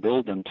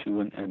overbuild them to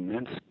an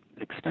immense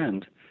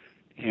extent,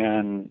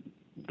 and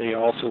they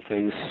also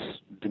face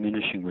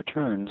diminishing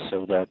returns,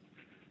 so that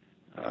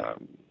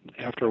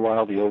after a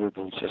while the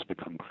overbuilds just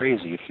become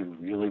crazy if you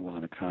really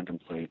want to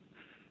contemplate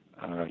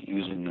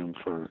using them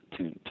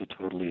to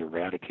totally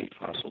eradicate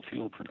fossil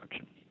fuel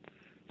production.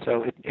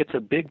 So it's a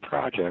big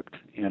project,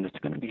 and it's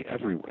going to be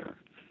everywhere.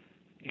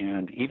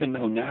 And even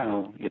though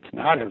now it's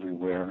not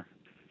everywhere,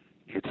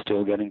 it's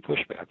still getting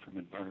pushback from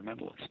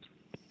environmentalists.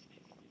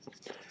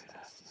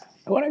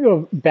 I want to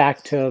go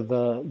back to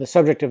the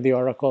subject of the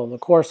article, the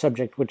core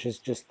subject, which is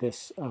just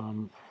this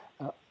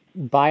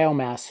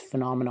biomass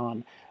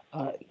phenomenon.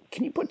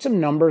 Can you put some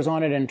numbers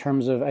on it in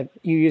terms of,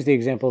 you use the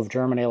example of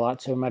Germany a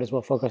lot, so we might as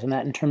well focus on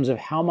that, in terms of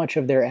how much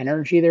of their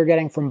energy they're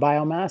getting from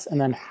biomass, and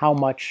then how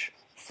much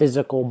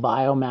physical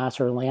biomass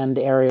or land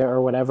area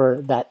or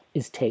whatever that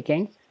is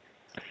taking?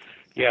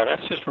 Yeah,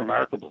 that's just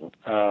remarkable.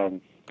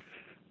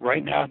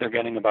 Right now they're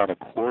getting about a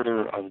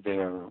quarter of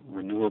their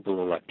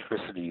renewable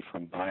electricity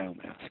from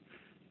biomass,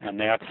 and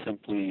that's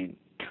simply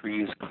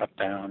trees cut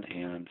down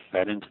and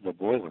fed into the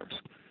boilers.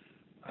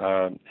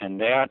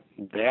 And that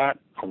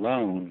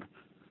alone,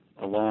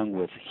 along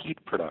with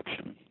heat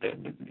production,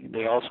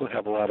 they also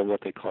have a lot of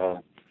what they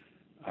call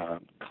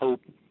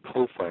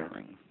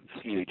co-firing,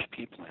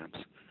 CHP plants,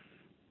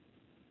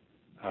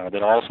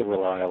 that also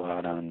rely a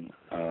lot on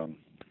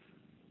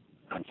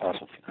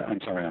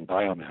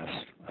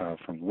biomass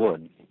from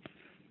wood,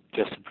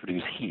 just to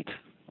produce heat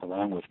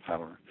along with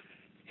power.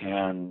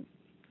 And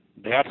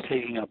that's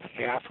taking up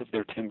half of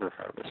their timber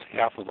harvest,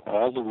 half of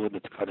all the wood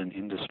that's cut in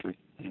industry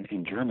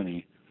in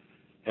Germany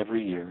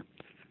every year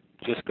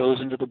just goes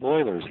into the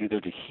boilers,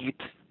 either to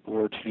heat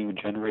or to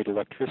generate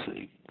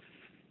electricity.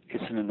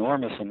 It's an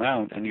enormous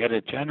amount, and yet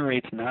it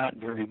generates not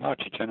very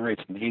much. It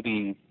generates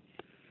maybe,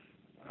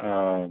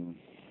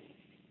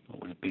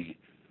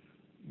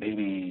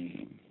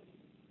 maybe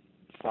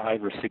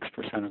 5 or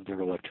 6% of their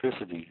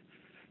electricity,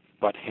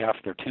 but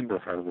half their timber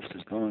harvest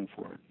is going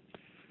for it.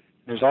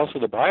 There's also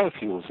the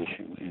biofuels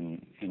issue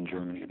in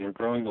Germany. They're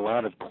growing a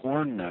lot of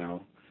corn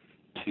now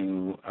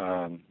to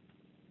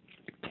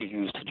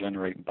use to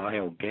generate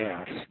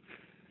biogas,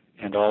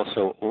 and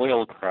also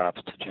oil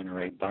crops to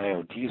generate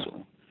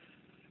biodiesel.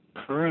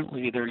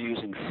 Currently, they're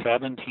using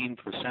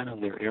 17%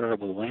 of their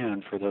arable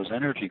land for those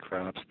energy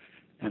crops,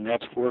 and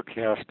that's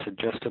forecast to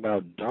just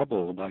about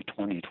double by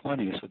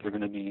 2020, so they're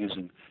going to be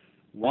using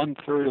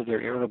 1/3 of their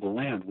arable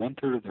land,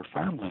 1/3 of their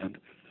farmland,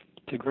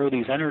 to grow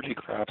these energy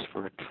crops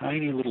for a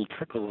tiny little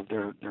trickle of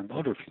their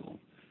motor fuel.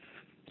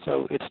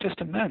 So it's just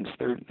immense.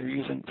 They're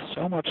using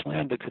so much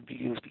land that could be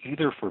used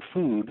either for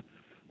food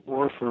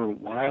or for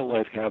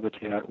wildlife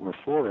habitat or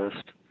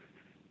forest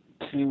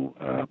to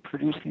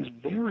produce these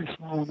very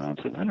small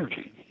amounts of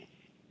energy.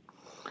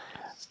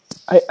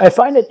 I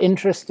find it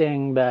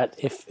interesting that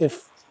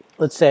if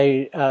let's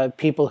say,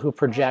 people who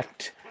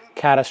project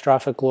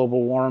catastrophic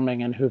global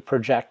warming and who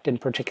project, in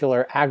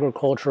particular,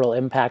 agricultural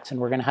impacts, and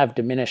we're going to have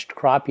diminished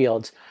crop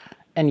yields,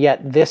 and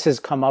yet this has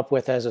come up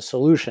with as a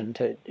solution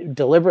to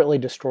deliberately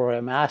destroy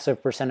a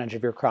massive percentage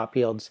of your crop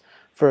yields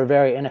for a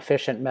very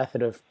inefficient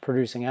method of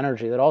producing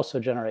energy that also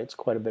generates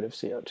quite a bit of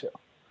CO2.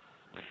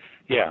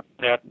 Yeah,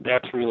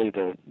 that's really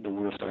the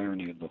worst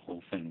irony of the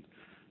whole thing.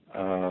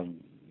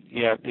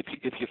 Yeah,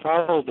 if you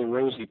follow the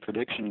rosy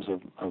predictions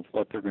of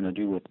what they're going to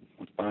do with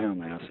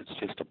biomass, it's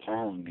just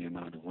appalling the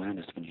amount of land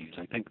it's going to use.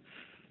 I think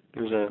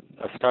there's a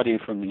study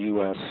from the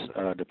U.S.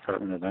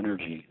 Department of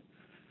Energy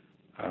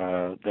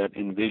that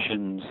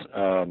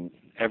envisions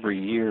every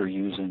year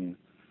using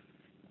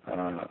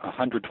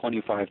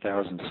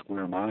 125,000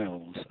 square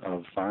miles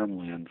of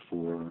farmland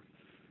for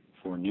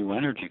new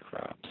energy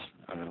crops,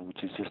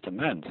 which is just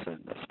immense. A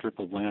strip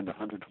of land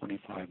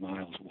 125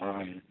 miles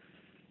wide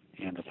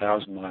and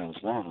 1,000 miles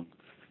long,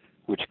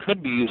 which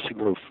could be used to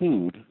grow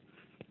food,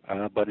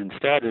 but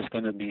instead is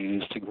going to be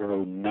used to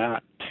grow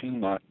not too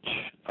much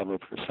of a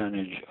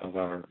percentage of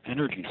our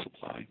energy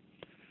supply.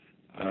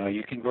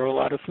 You can grow a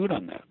lot of food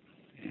on that,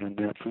 and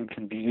that food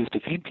can be used to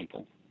feed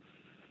people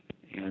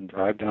and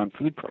drive down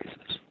food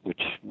prices,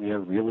 which we are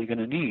really going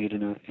to need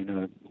in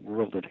a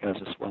world that has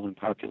a swelling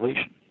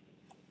population.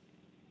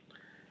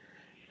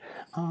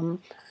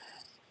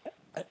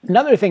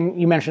 Another thing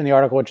you mentioned in the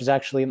article, which is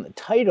actually in the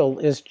title,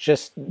 is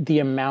just the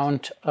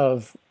amount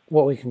of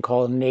what we can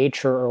call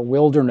nature or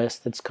wilderness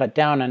that's cut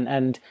down.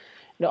 And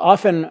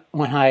often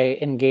when I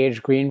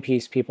engage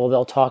Greenpeace people,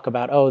 they'll talk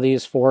about, oh,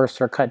 these forests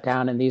are cut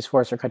down and these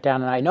forests are cut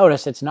down. And I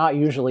notice it's not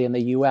usually in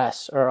the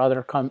U.S. or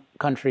other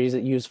countries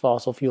that use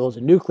fossil fuels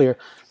and nuclear.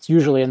 It's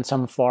usually in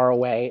some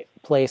faraway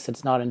place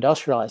that's not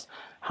industrialized.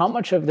 How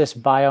much of this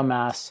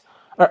biomass,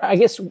 or I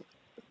guess,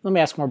 let me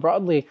ask more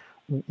broadly,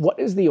 what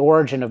is the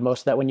origin of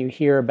most of that when you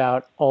hear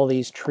about all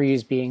these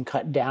trees being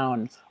cut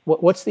down?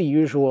 What's the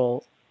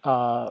usual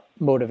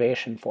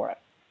motivation for it?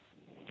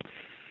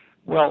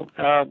 Well,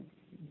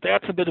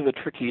 that's a bit of a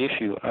tricky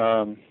issue.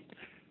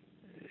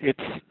 It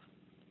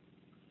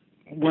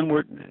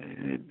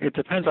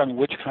depends on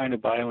which kind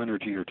of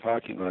bioenergy you're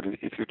talking about.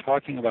 If you're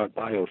talking about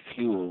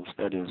biofuels,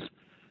 that is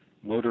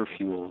motor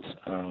fuels,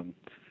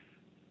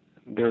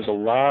 there's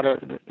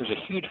a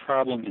huge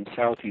problem in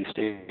Southeast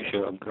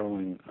Asia of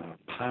growing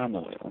palm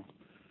oil,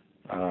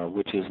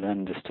 which is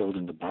then distilled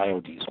into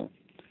biodiesel.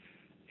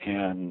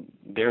 And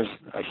there's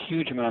a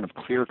huge amount of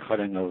clear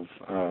cutting of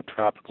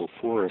tropical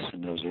forests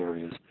in those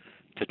areas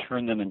to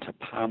turn them into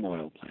palm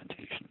oil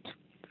plantations.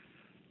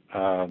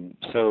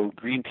 So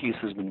Greenpeace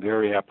has been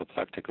very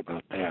apoplectic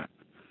about that,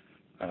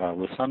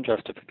 with some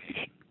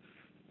justification.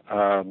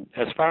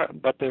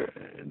 But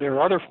there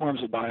are other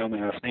forms of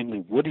biomass,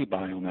 namely woody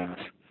biomass,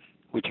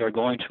 which are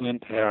going to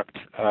impact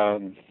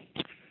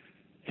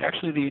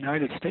actually the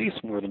United States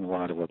more than a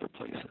lot of other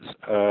places.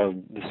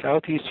 The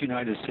Southeast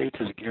United States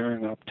is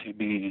gearing up to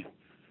be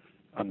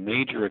a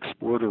major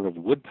exporter of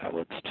wood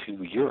pellets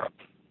to Europe.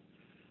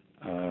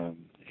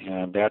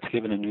 And that's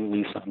given a new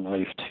lease on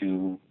life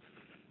to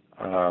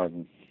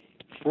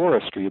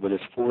forestry, but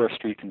it's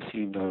forestry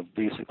conceived of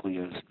basically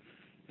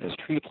as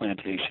tree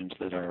plantations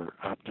that are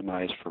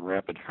optimized for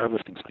rapid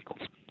harvesting cycles.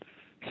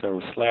 So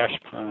slash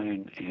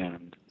pine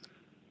and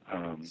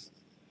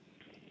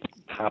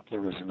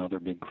poplar is another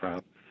big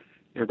crop.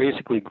 They're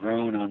basically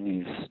grown on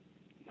these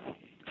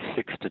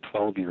 6 to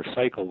 12 year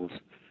cycles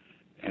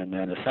and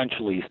then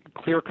essentially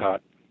clear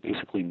cut,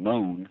 basically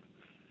mown,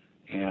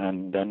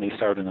 and then they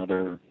start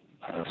another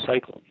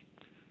cycle.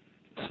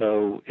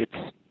 So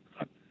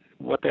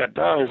what that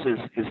does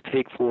is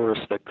take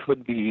forests that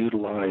could be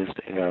utilized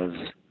as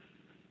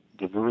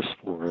diverse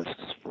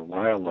forests for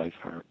wildlife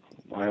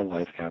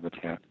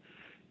habitat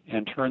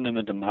and turn them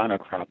into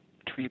monocrop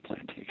tree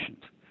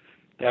plantations.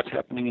 That's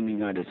happening in the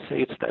United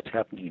States, that's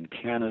happening in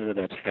Canada,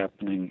 that's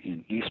happening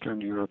in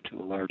Eastern Europe to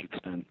a large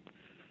extent.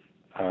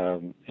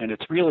 And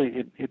it's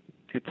really,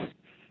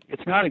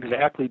 it's not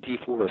exactly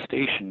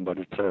deforestation, but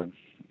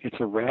it's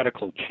a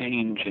radical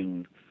change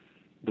in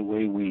the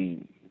way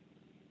we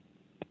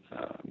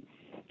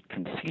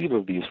conceive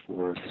of these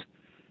forests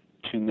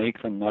to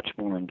make them much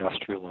more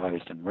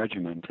industrialized and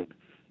regimented,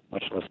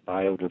 much less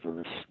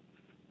biodiverse,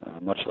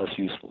 much less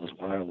useful as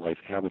wildlife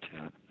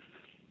habitat.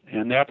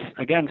 And that's,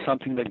 again,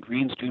 something that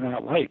Greens do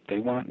not like. They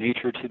want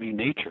nature to be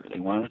nature. They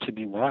want it to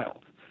be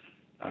wild.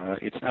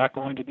 It's not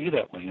going to be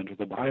that way under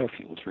the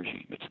biofuels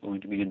regime. It's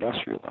going to be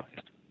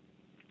industrialized.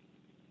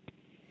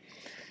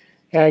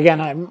 Yeah,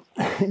 again,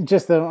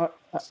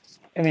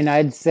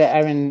 I'd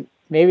say,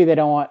 maybe they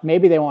want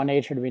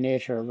nature to be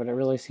nature, but it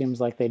really seems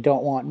like they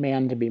don't want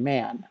man to be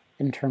man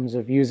in terms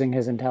of using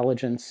his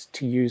intelligence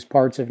to use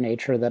parts of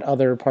nature that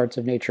other parts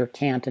of nature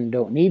can't and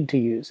don't need to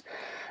use.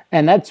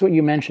 And that's what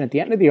you mentioned at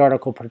the end of the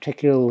article,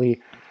 particularly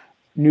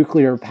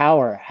nuclear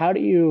power.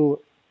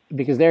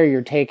 Because there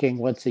you're taking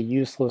what's a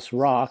useless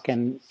rock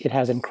and it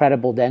has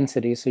incredible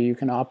density, so you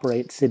can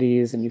operate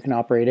cities and you can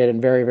operate it in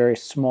very, very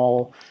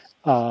small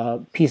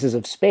pieces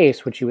of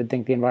space, which you would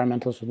think the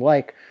environmentalists would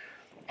like.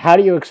 How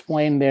do you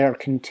explain their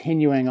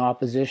continuing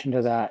opposition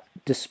to that,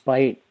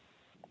 despite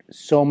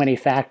so many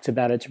facts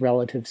about its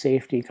relative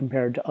safety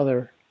compared to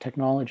other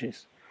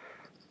technologies?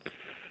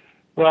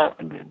 Well,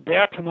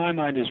 that, to my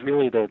mind, is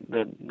really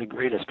the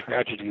greatest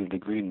tragedy of the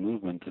green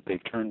movement, that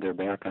they've turned their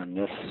back on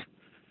this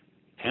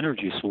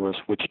energy source,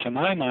 which to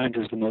my mind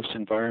is the most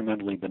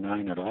environmentally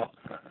benign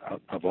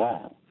of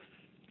all.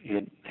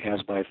 It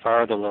has by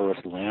far the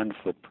lowest land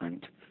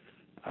footprint,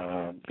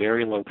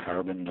 very low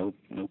carbon, no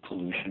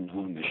pollution,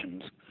 no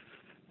emissions.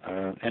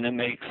 And it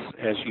makes,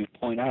 as you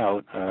point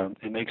out,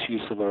 it makes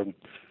use of a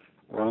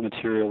raw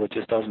material that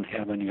just doesn't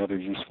have any other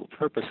useful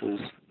purposes,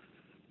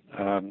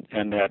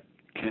 and that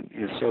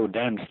is so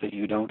dense that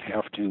you don't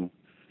have to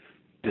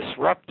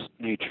disrupt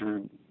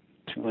nature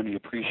to any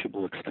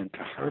appreciable extent to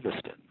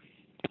harvest it.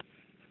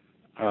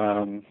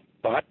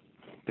 But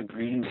the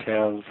Greens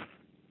have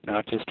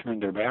not just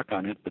turned their back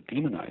on it, but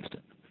demonized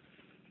it.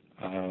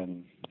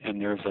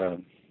 And there's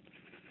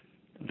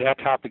that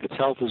topic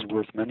itself is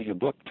worth many a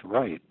book to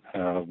write.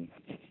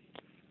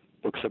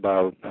 Books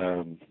about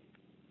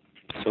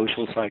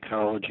social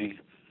psychology,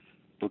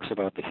 books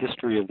about the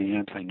history of the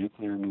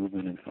anti-nuclear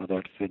movement and how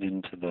that fit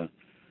into the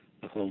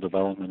whole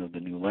development of the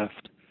New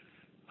Left.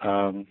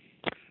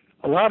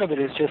 A lot of it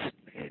is just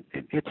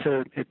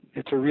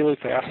it's a really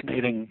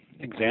fascinating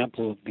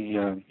example of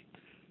the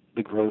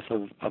growth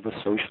of a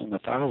social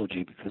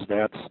mythology, because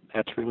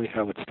that's really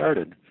how it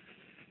started.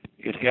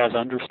 It has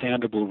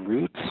understandable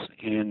roots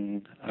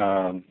in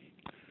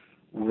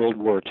World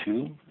War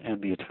II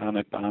and the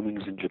atomic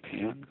bombings in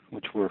Japan,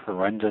 which were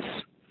horrendous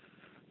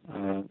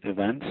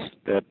events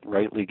that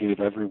rightly gave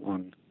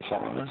everyone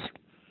pause.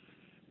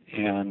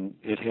 And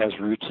it has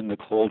roots in the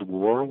Cold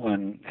War,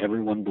 when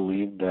everyone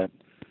believed that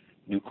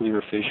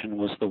nuclear fission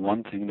was the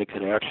one thing that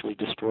could actually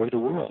destroy the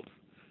world.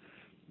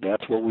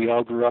 That's what we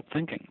all grew up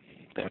thinking.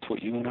 That's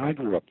what you and I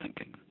grew up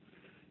thinking.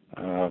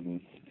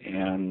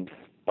 And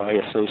by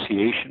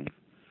association,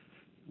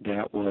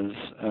 that was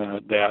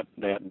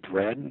that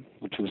dread,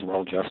 which was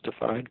well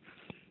justified,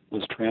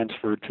 was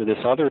transferred to this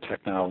other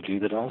technology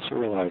that also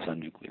relies on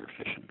nuclear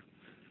fission,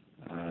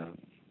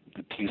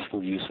 the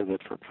peaceful use of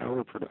it for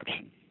power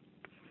production.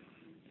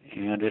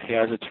 And it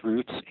has its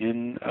roots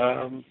in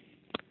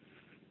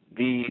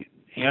the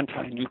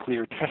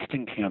anti-nuclear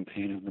testing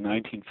campaign of the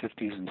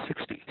 1950s and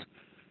 60s.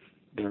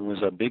 There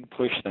was a big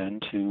push then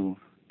to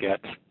get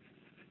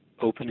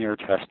open-air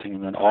testing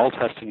and then all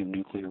testing of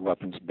nuclear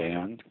weapons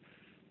banned.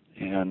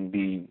 And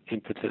the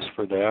impetus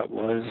for that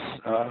was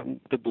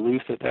the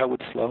belief that that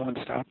would slow and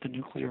stop the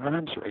nuclear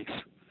arms race,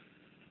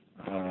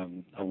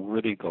 a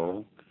worthy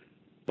goal.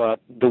 But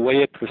the way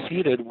it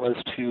proceeded was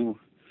to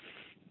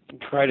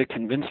try to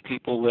convince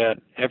people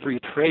that every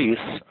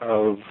trace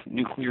of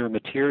nuclear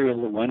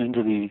material that went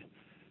into the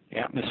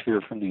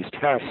atmosphere from these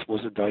tests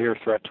was a dire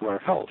threat to our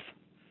health.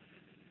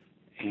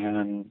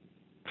 And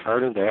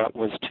part of that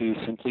was to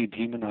simply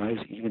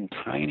demonize even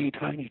tiny,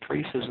 tiny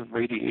traces of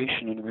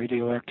radiation and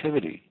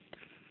radioactivity.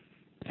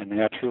 And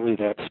naturally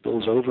that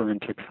spills over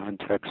into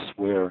contexts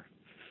where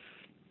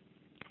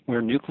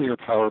nuclear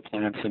power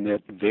plants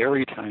emit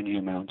very tiny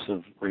amounts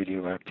of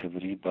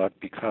radioactivity, but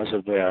because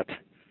of that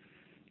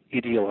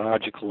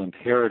ideological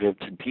imperative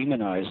to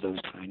demonize those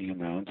tiny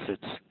amounts,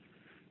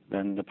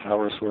 then the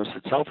power source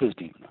itself is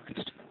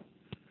demonized.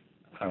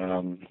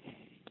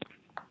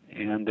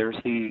 And there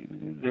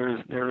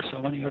are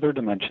so many other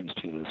dimensions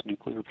to this.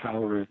 Nuclear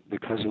power,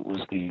 because it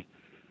was the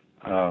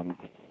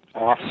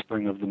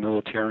offspring of the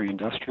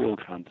military-industrial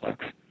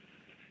complex,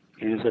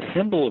 is a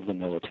symbol of the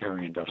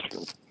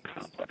military-industrial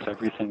complex.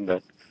 Everything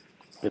that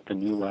the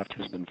New Left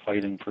has been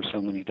fighting for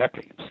so many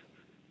decades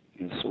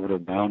is sort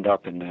of bound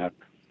up in that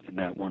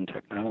one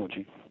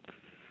technology.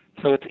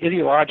 So it's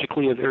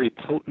ideologically a very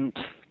potent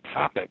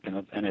topic,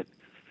 and it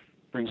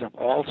brings up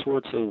all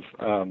sorts of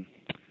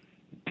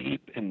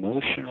deep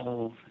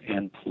emotional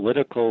and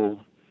political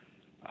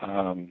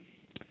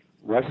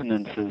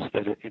resonances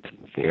that it's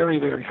very,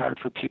 very hard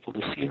for people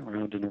to see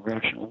around in a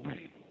rational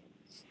way.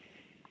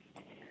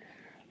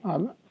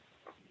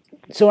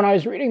 So when I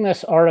was reading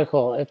this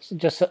article,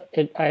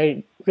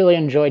 I really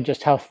enjoyed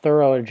just how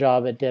thorough a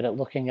job it did at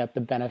looking at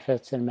the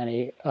benefits and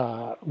many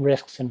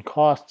risks and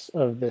costs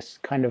of this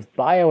kind of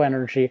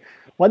bioenergy.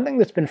 One thing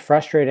that's been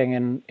frustrating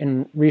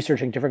in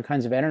researching different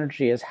kinds of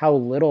energy is how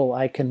little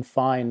I can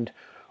find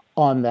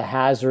on the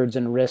hazards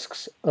and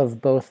risks of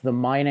both the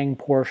mining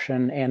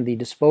portion and the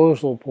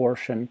disposal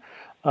portion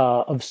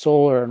of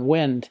solar and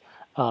wind.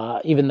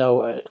 Even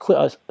though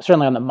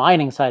certainly on the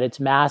mining side, it's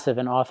massive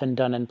and often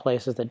done in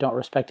places that don't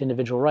respect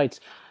individual rights.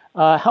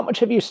 How much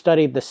have you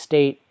studied the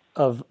state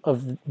of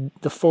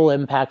the full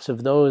impacts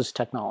of those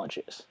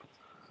technologies?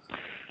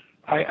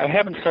 I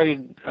haven't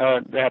studied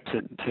that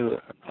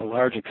to a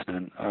large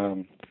extent.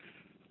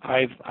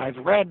 I've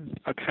read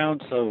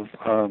accounts of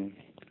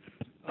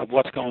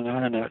what's going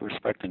on in that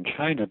respect in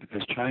China,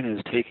 because China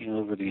is taking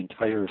over the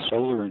entire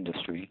solar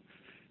industry,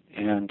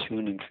 and to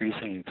an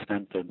increasing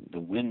extent the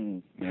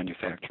wind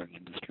manufacturing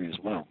industry as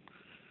well.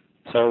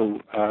 So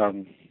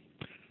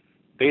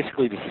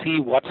basically, to see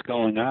what's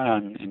going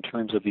on in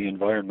terms of the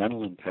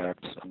environmental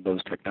impacts of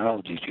those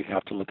technologies, you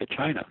have to look at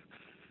China.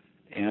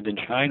 And in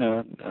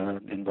China,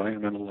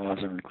 environmental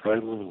laws are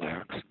incredibly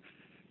relaxed,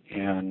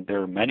 and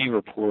there are many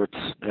reports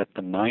that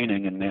the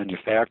mining and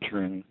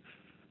manufacturing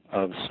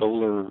of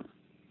solar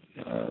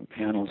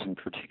panels in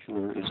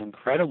particular is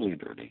incredibly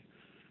dirty.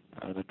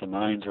 that the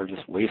mines are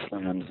just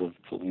wastelands of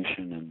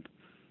pollution and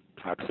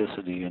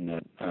toxicity, and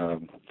that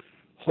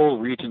whole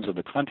regions of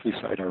the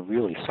countryside are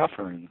really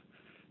suffering.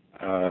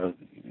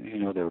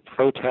 There are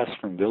protests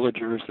from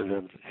villagers that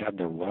have had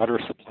their water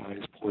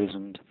supplies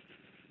poisoned,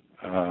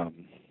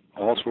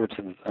 all sorts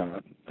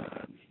of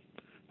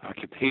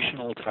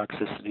occupational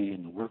toxicity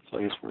in the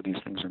workplace where these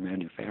things are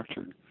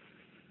manufactured.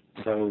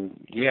 So,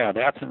 yeah,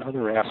 that's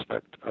another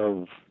aspect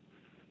of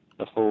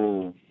the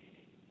whole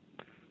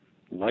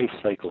life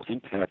cycle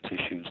impact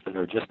issues that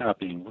are just not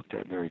being looked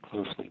at very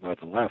closely by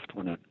the left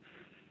when it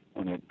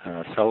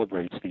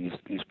celebrates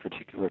these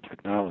particular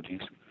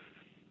technologies.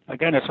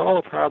 Again, it's all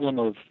a problem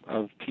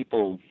of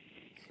people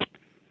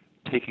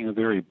taking a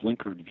very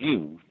blinkered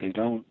view. They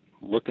don't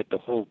look at the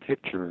whole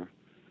picture,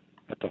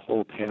 at the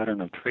whole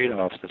pattern of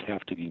trade-offs that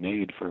have to be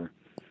made for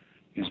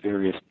these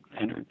various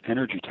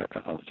energy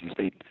technologies.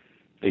 They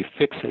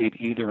fixate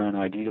either on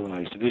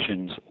idealized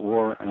visions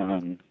or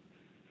on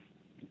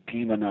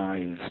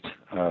demonized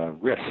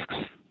risks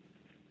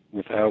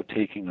without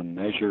taking a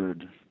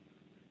measured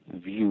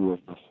view of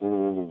the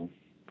whole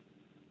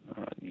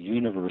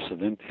universe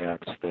of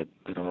impacts that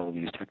all of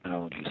these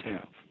technologies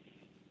have.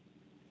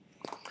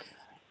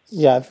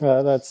 Yeah,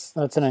 that's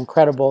an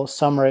incredible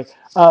summary.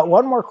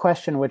 One more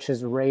question, which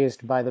is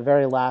raised by the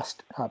very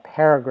last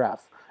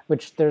paragraph,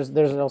 which there's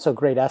also a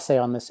great essay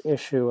on this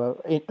issue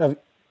of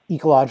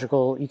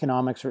ecological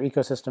economics or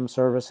ecosystem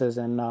services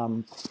in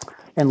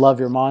Love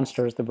Your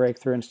Monsters, the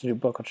Breakthrough Institute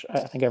book, which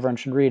I think everyone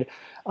should read.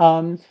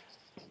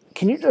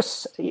 Can you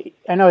just,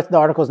 I know the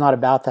article is not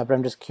about that, but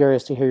I'm just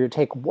curious to hear your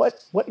take.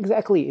 What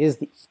exactly is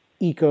the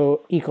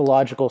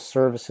ecological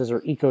services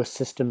or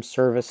ecosystem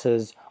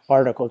services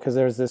article? Because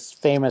there's this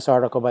famous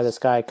article by this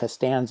guy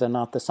Costanza,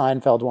 not the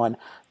Seinfeld one,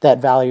 that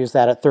values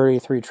that at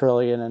 33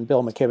 trillion, and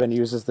Bill McKibben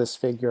uses this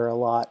figure a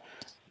lot.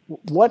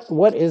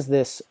 What is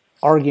this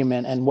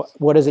argument, and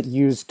what is it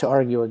used to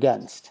argue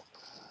against?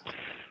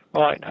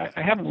 Well, I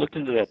haven't looked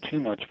into that too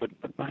much, but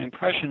my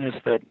impression is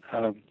that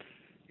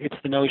it's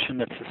the notion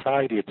that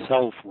society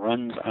itself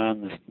runs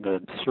on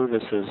the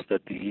services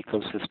that the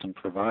ecosystem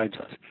provides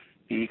us.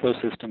 The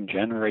ecosystem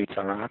generates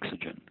our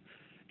oxygen.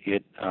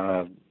 It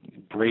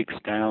breaks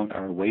down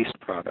our waste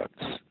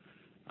products,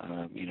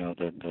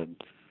 the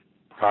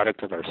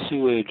product of our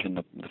sewage and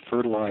the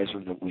fertilizer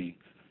that we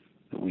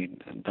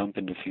dump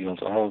into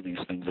fields, all of these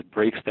things. It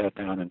breaks that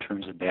down and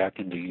turns it back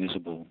into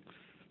usable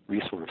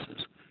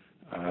resources.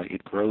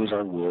 It grows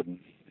our wood.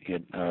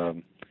 It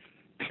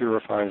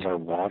purifies our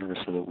water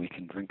so that we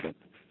can drink it.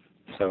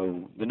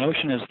 So the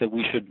notion is that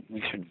we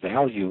should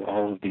value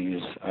all of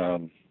these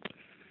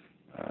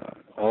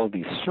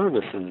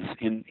services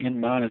in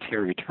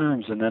monetary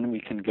terms, and then we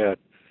can get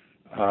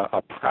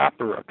a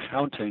proper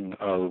accounting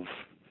of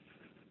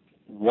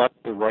what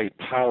the right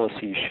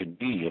policy should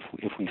be.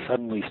 If we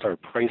suddenly start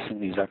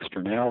pricing these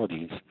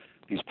externalities,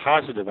 these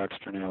positive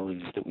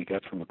externalities that we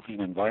get from a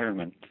clean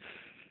environment,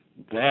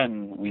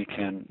 then we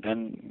can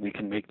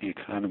make the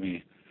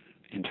economy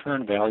in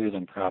turn value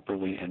them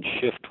properly and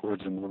shift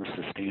towards a more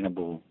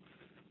sustainable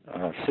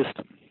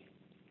system.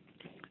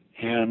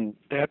 And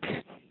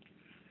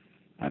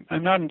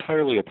I'm not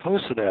entirely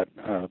opposed to that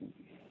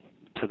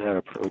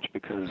approach,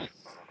 because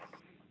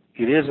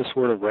it is a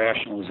sort of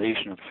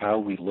rationalization of how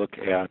we look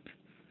at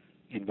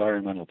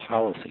environmental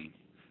policy.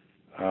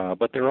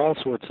 But there are all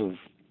sorts of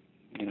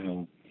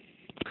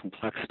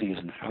complexities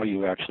in how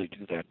you actually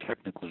do that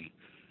technically.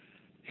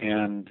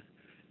 And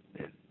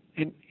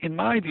in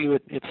my view,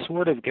 it's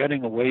sort of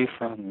getting away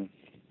from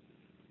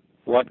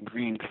what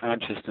green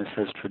consciousness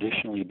has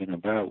traditionally been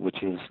about,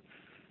 which is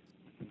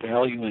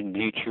valuing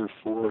nature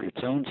for its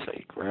own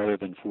sake rather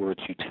than for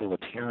its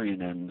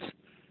utilitarian ends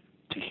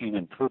to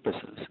human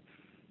purposes.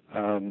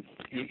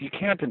 You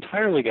can't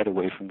entirely get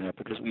away from that,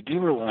 because we do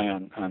rely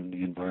on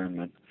the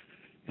environment,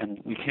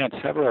 and we can't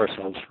sever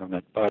ourselves from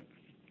it. But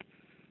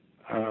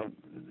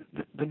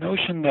the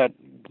notion that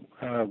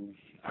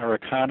our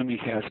economy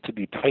has to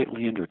be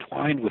tightly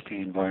intertwined with the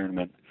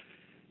environment,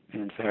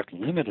 and in fact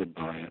limited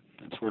by it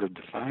and sort of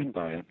defined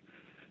by it,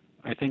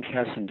 I think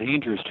has some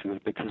dangers to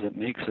it, because it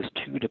makes us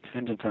too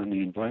dependent on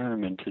the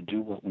environment to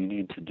do what we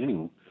need to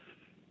do,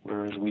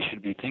 whereas we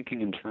should be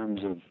thinking in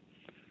terms of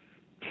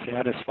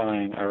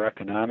satisfying our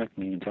economic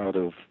needs out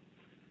of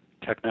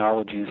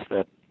technologies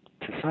that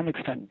to some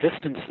extent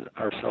distance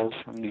ourselves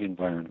from the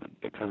environment,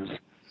 because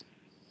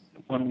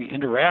when we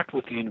interact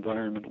with the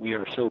environment, we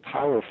are so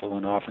powerful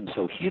and often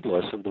so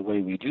heedless of the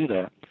way we do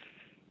that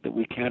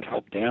we can't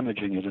help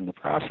damaging it in the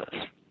process.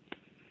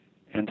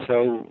 And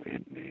so,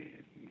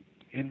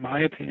 in my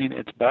opinion,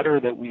 it's better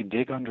that we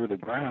dig under the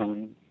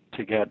ground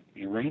to get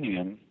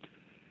uranium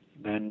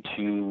than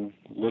to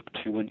look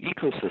to an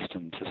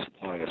ecosystem to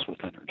supply us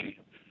with energy,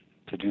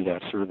 to do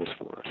that service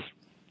for us.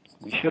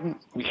 We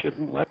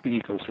shouldn't let the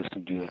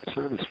ecosystem do that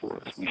service for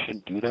us. We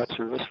should do that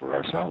service for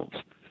ourselves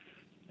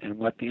and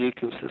let the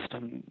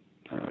ecosystem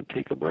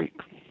take a break.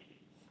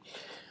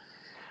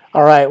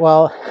 All right.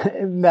 Well,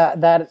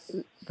 that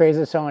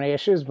raises so many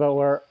issues, but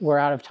we're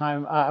out of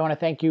time. I want to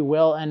thank you,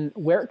 Will. And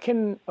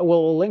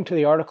we'll link to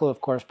the article,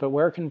 of course, but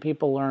where can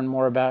people learn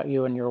more about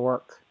you and your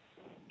work?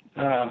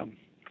 That's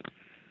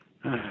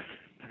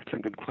a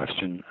good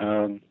question.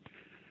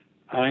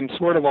 I'm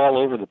sort of all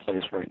over the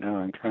place right now.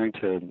 I'm trying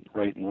to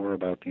write more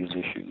about these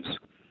issues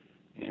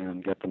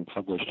and get them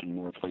published in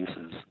more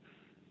places.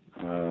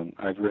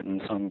 I've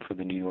written some for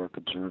the New York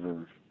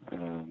Observer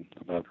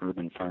about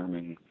urban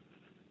farming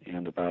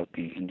and about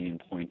the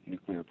Indian Point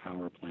nuclear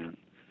power plant.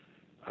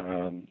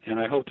 And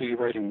I hope to be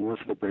writing more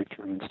for the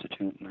Breakthrough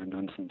Institute, and I've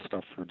done some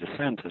stuff for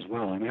Dissent as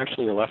well. I'm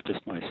actually a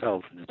leftist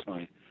myself, and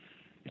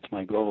it's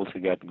my goal to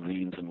get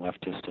Greens and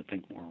leftists to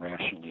think more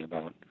rationally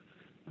about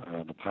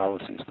the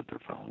policies that they're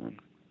following.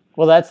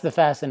 Well, that's the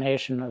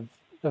fascination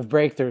of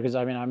Breakthrough, because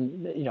I mean,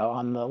 I'm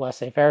on the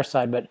laissez-faire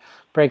side, but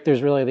Breakthrough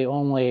is really the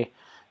only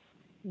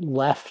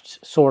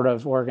left sort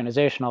of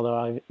organization,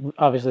 although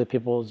obviously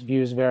people's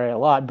views vary a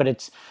lot, but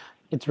it's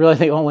really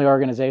the only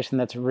organization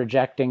that's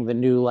rejecting the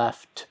new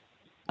left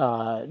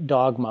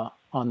dogma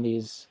on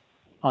these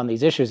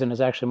issues, and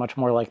is actually much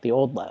more like the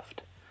old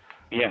left.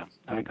 Yeah,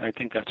 I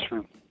think that's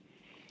true.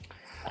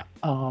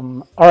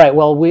 All right.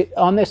 Well,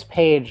 on this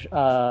page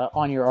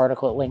on your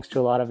article, it links to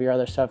a lot of your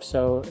other stuff.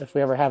 So if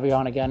we ever have you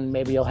on again,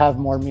 maybe you'll have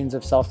more means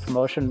of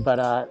self-promotion.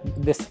 But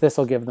this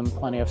will give them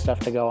plenty of stuff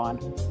to go on.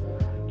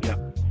 Yeah.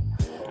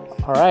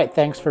 All right.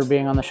 Thanks for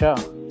being on the show.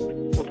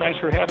 Well, thanks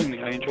for having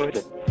me. I enjoyed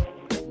it.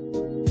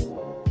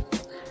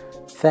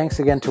 Thanks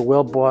again to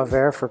Will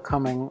Boisvert for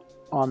coming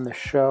on the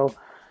show.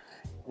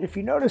 If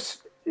you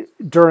notice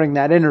during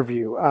that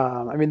interview,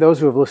 I mean, those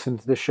who have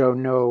listened to the show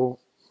know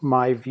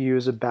my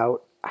views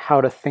about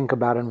how to think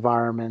about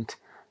environment,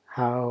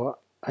 how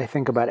I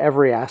think about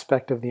every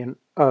aspect of the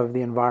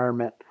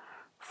environment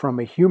from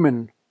a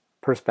human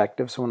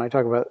perspective. So when I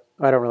don't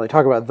really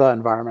talk about the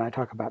environment, I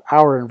talk about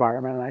our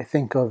environment, and I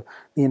think of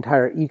the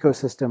entire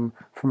ecosystem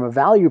from a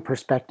value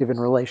perspective in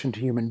relation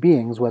to human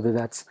beings, whether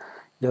that's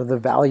the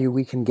value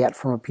we can get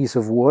from a piece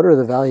of wood or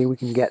the value we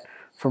can get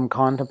from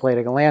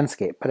contemplating a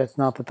landscape. But it's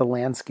not that the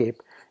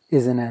landscape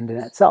is an end in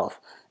itself.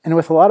 And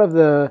with a lot of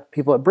the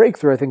people at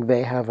Breakthrough, I think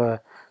they have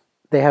a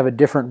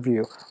different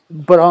view.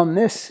 But on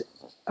this,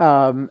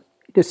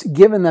 just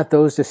given that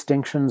those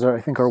distinctions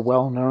I think are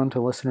well known to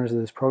listeners of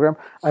this program,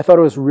 I thought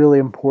it was really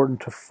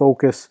important to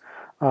focus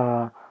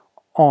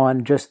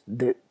on just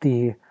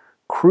the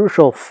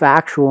crucial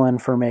factual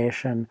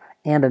information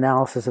and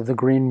analysis of the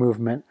Green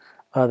movement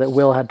that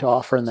Will had to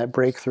offer and that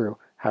Breakthrough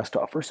has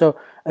to offer. So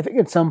I think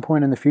at some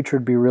point in the future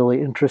it'd be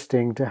really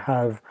interesting to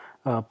have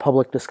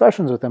public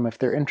discussions with them if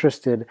they're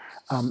interested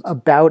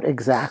about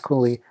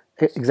exactly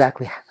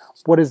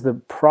what is the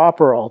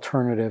proper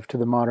alternative to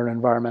the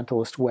modern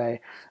environmentalist way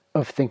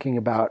of thinking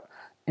about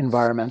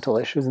environmental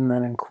issues, and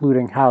then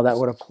including how that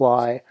would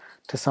apply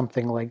to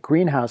something like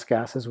greenhouse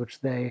gases,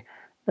 which they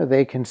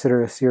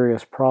consider a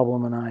serious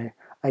problem, and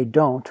I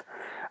don't.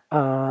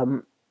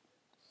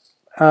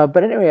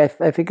 But anyway,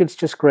 I think it's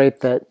just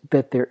great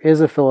that there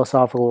is a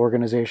philosophical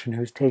organization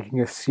who's taking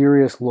a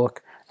serious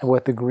look at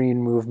what the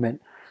Green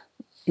movement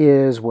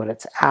is, what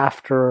it's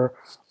after,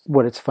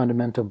 what its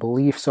fundamental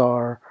beliefs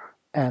are,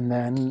 and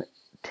then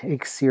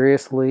take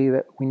seriously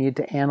that we need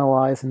to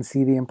analyze and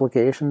see the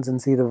implications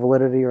and see the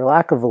validity or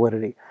lack of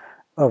validity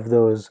of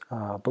those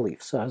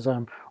beliefs. So as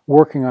I'm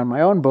working on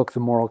my own book, The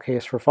Moral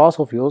Case for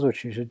Fossil Fuels,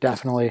 which you should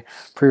definitely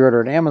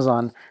pre-order at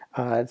Amazon,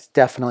 it's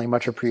definitely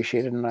much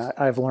appreciated, and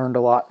I've learned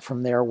a lot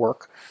from their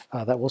work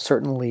that will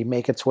certainly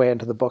make its way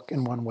into the book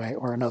in one way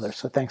or another.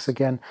 So thanks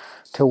again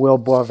to Will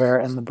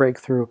Boisvert and the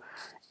Breakthrough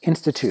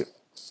Institute.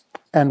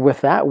 And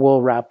with that,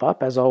 we'll wrap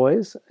up. As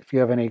always, if you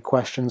have any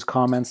questions,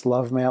 comments,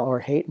 love mail, or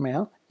hate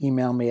mail,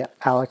 email me at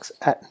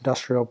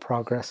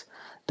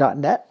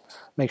alex@industrialprogress.net.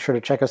 Make sure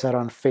to check us out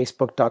on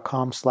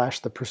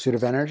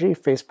facebook.com/thepursuitofenergy,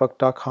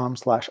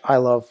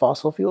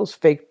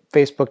 facebook.com/ilovefossilfuels,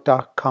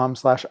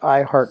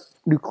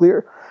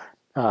 facebook.com/iheartnuclear.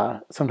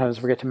 Sometimes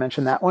I forget to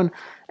mention that one.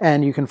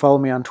 And you can follow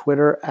me on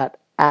Twitter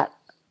at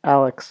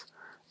Alex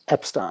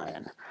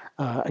Epstein.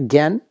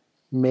 Again,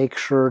 make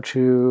sure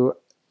to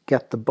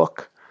get the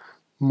book,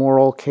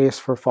 Moral Case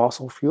for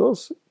Fossil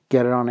Fuels.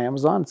 Get it on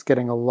Amazon. It's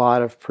getting a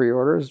lot of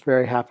pre-orders.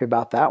 Very happy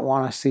about that.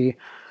 Want to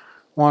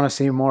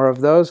see more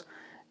of those.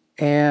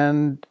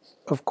 And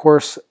of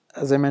course,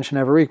 as I mention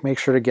every week, make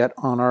sure to get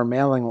on our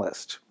mailing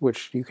list,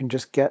 which you can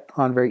just get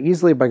on very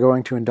easily by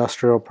going to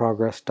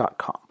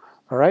industrialprogress.com.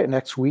 All right,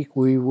 next week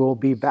we will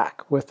be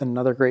back with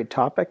another great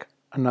topic,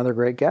 another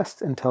great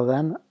guest. Until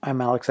then, I'm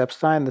Alex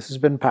Epstein. This has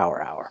been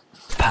Power Hour.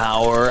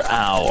 Power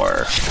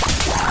Hour.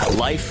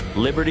 Life,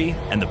 liberty,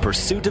 and the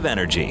pursuit of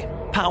energy.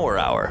 Power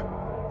Hour.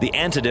 The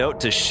antidote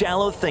to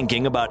shallow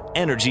thinking about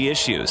energy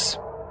issues.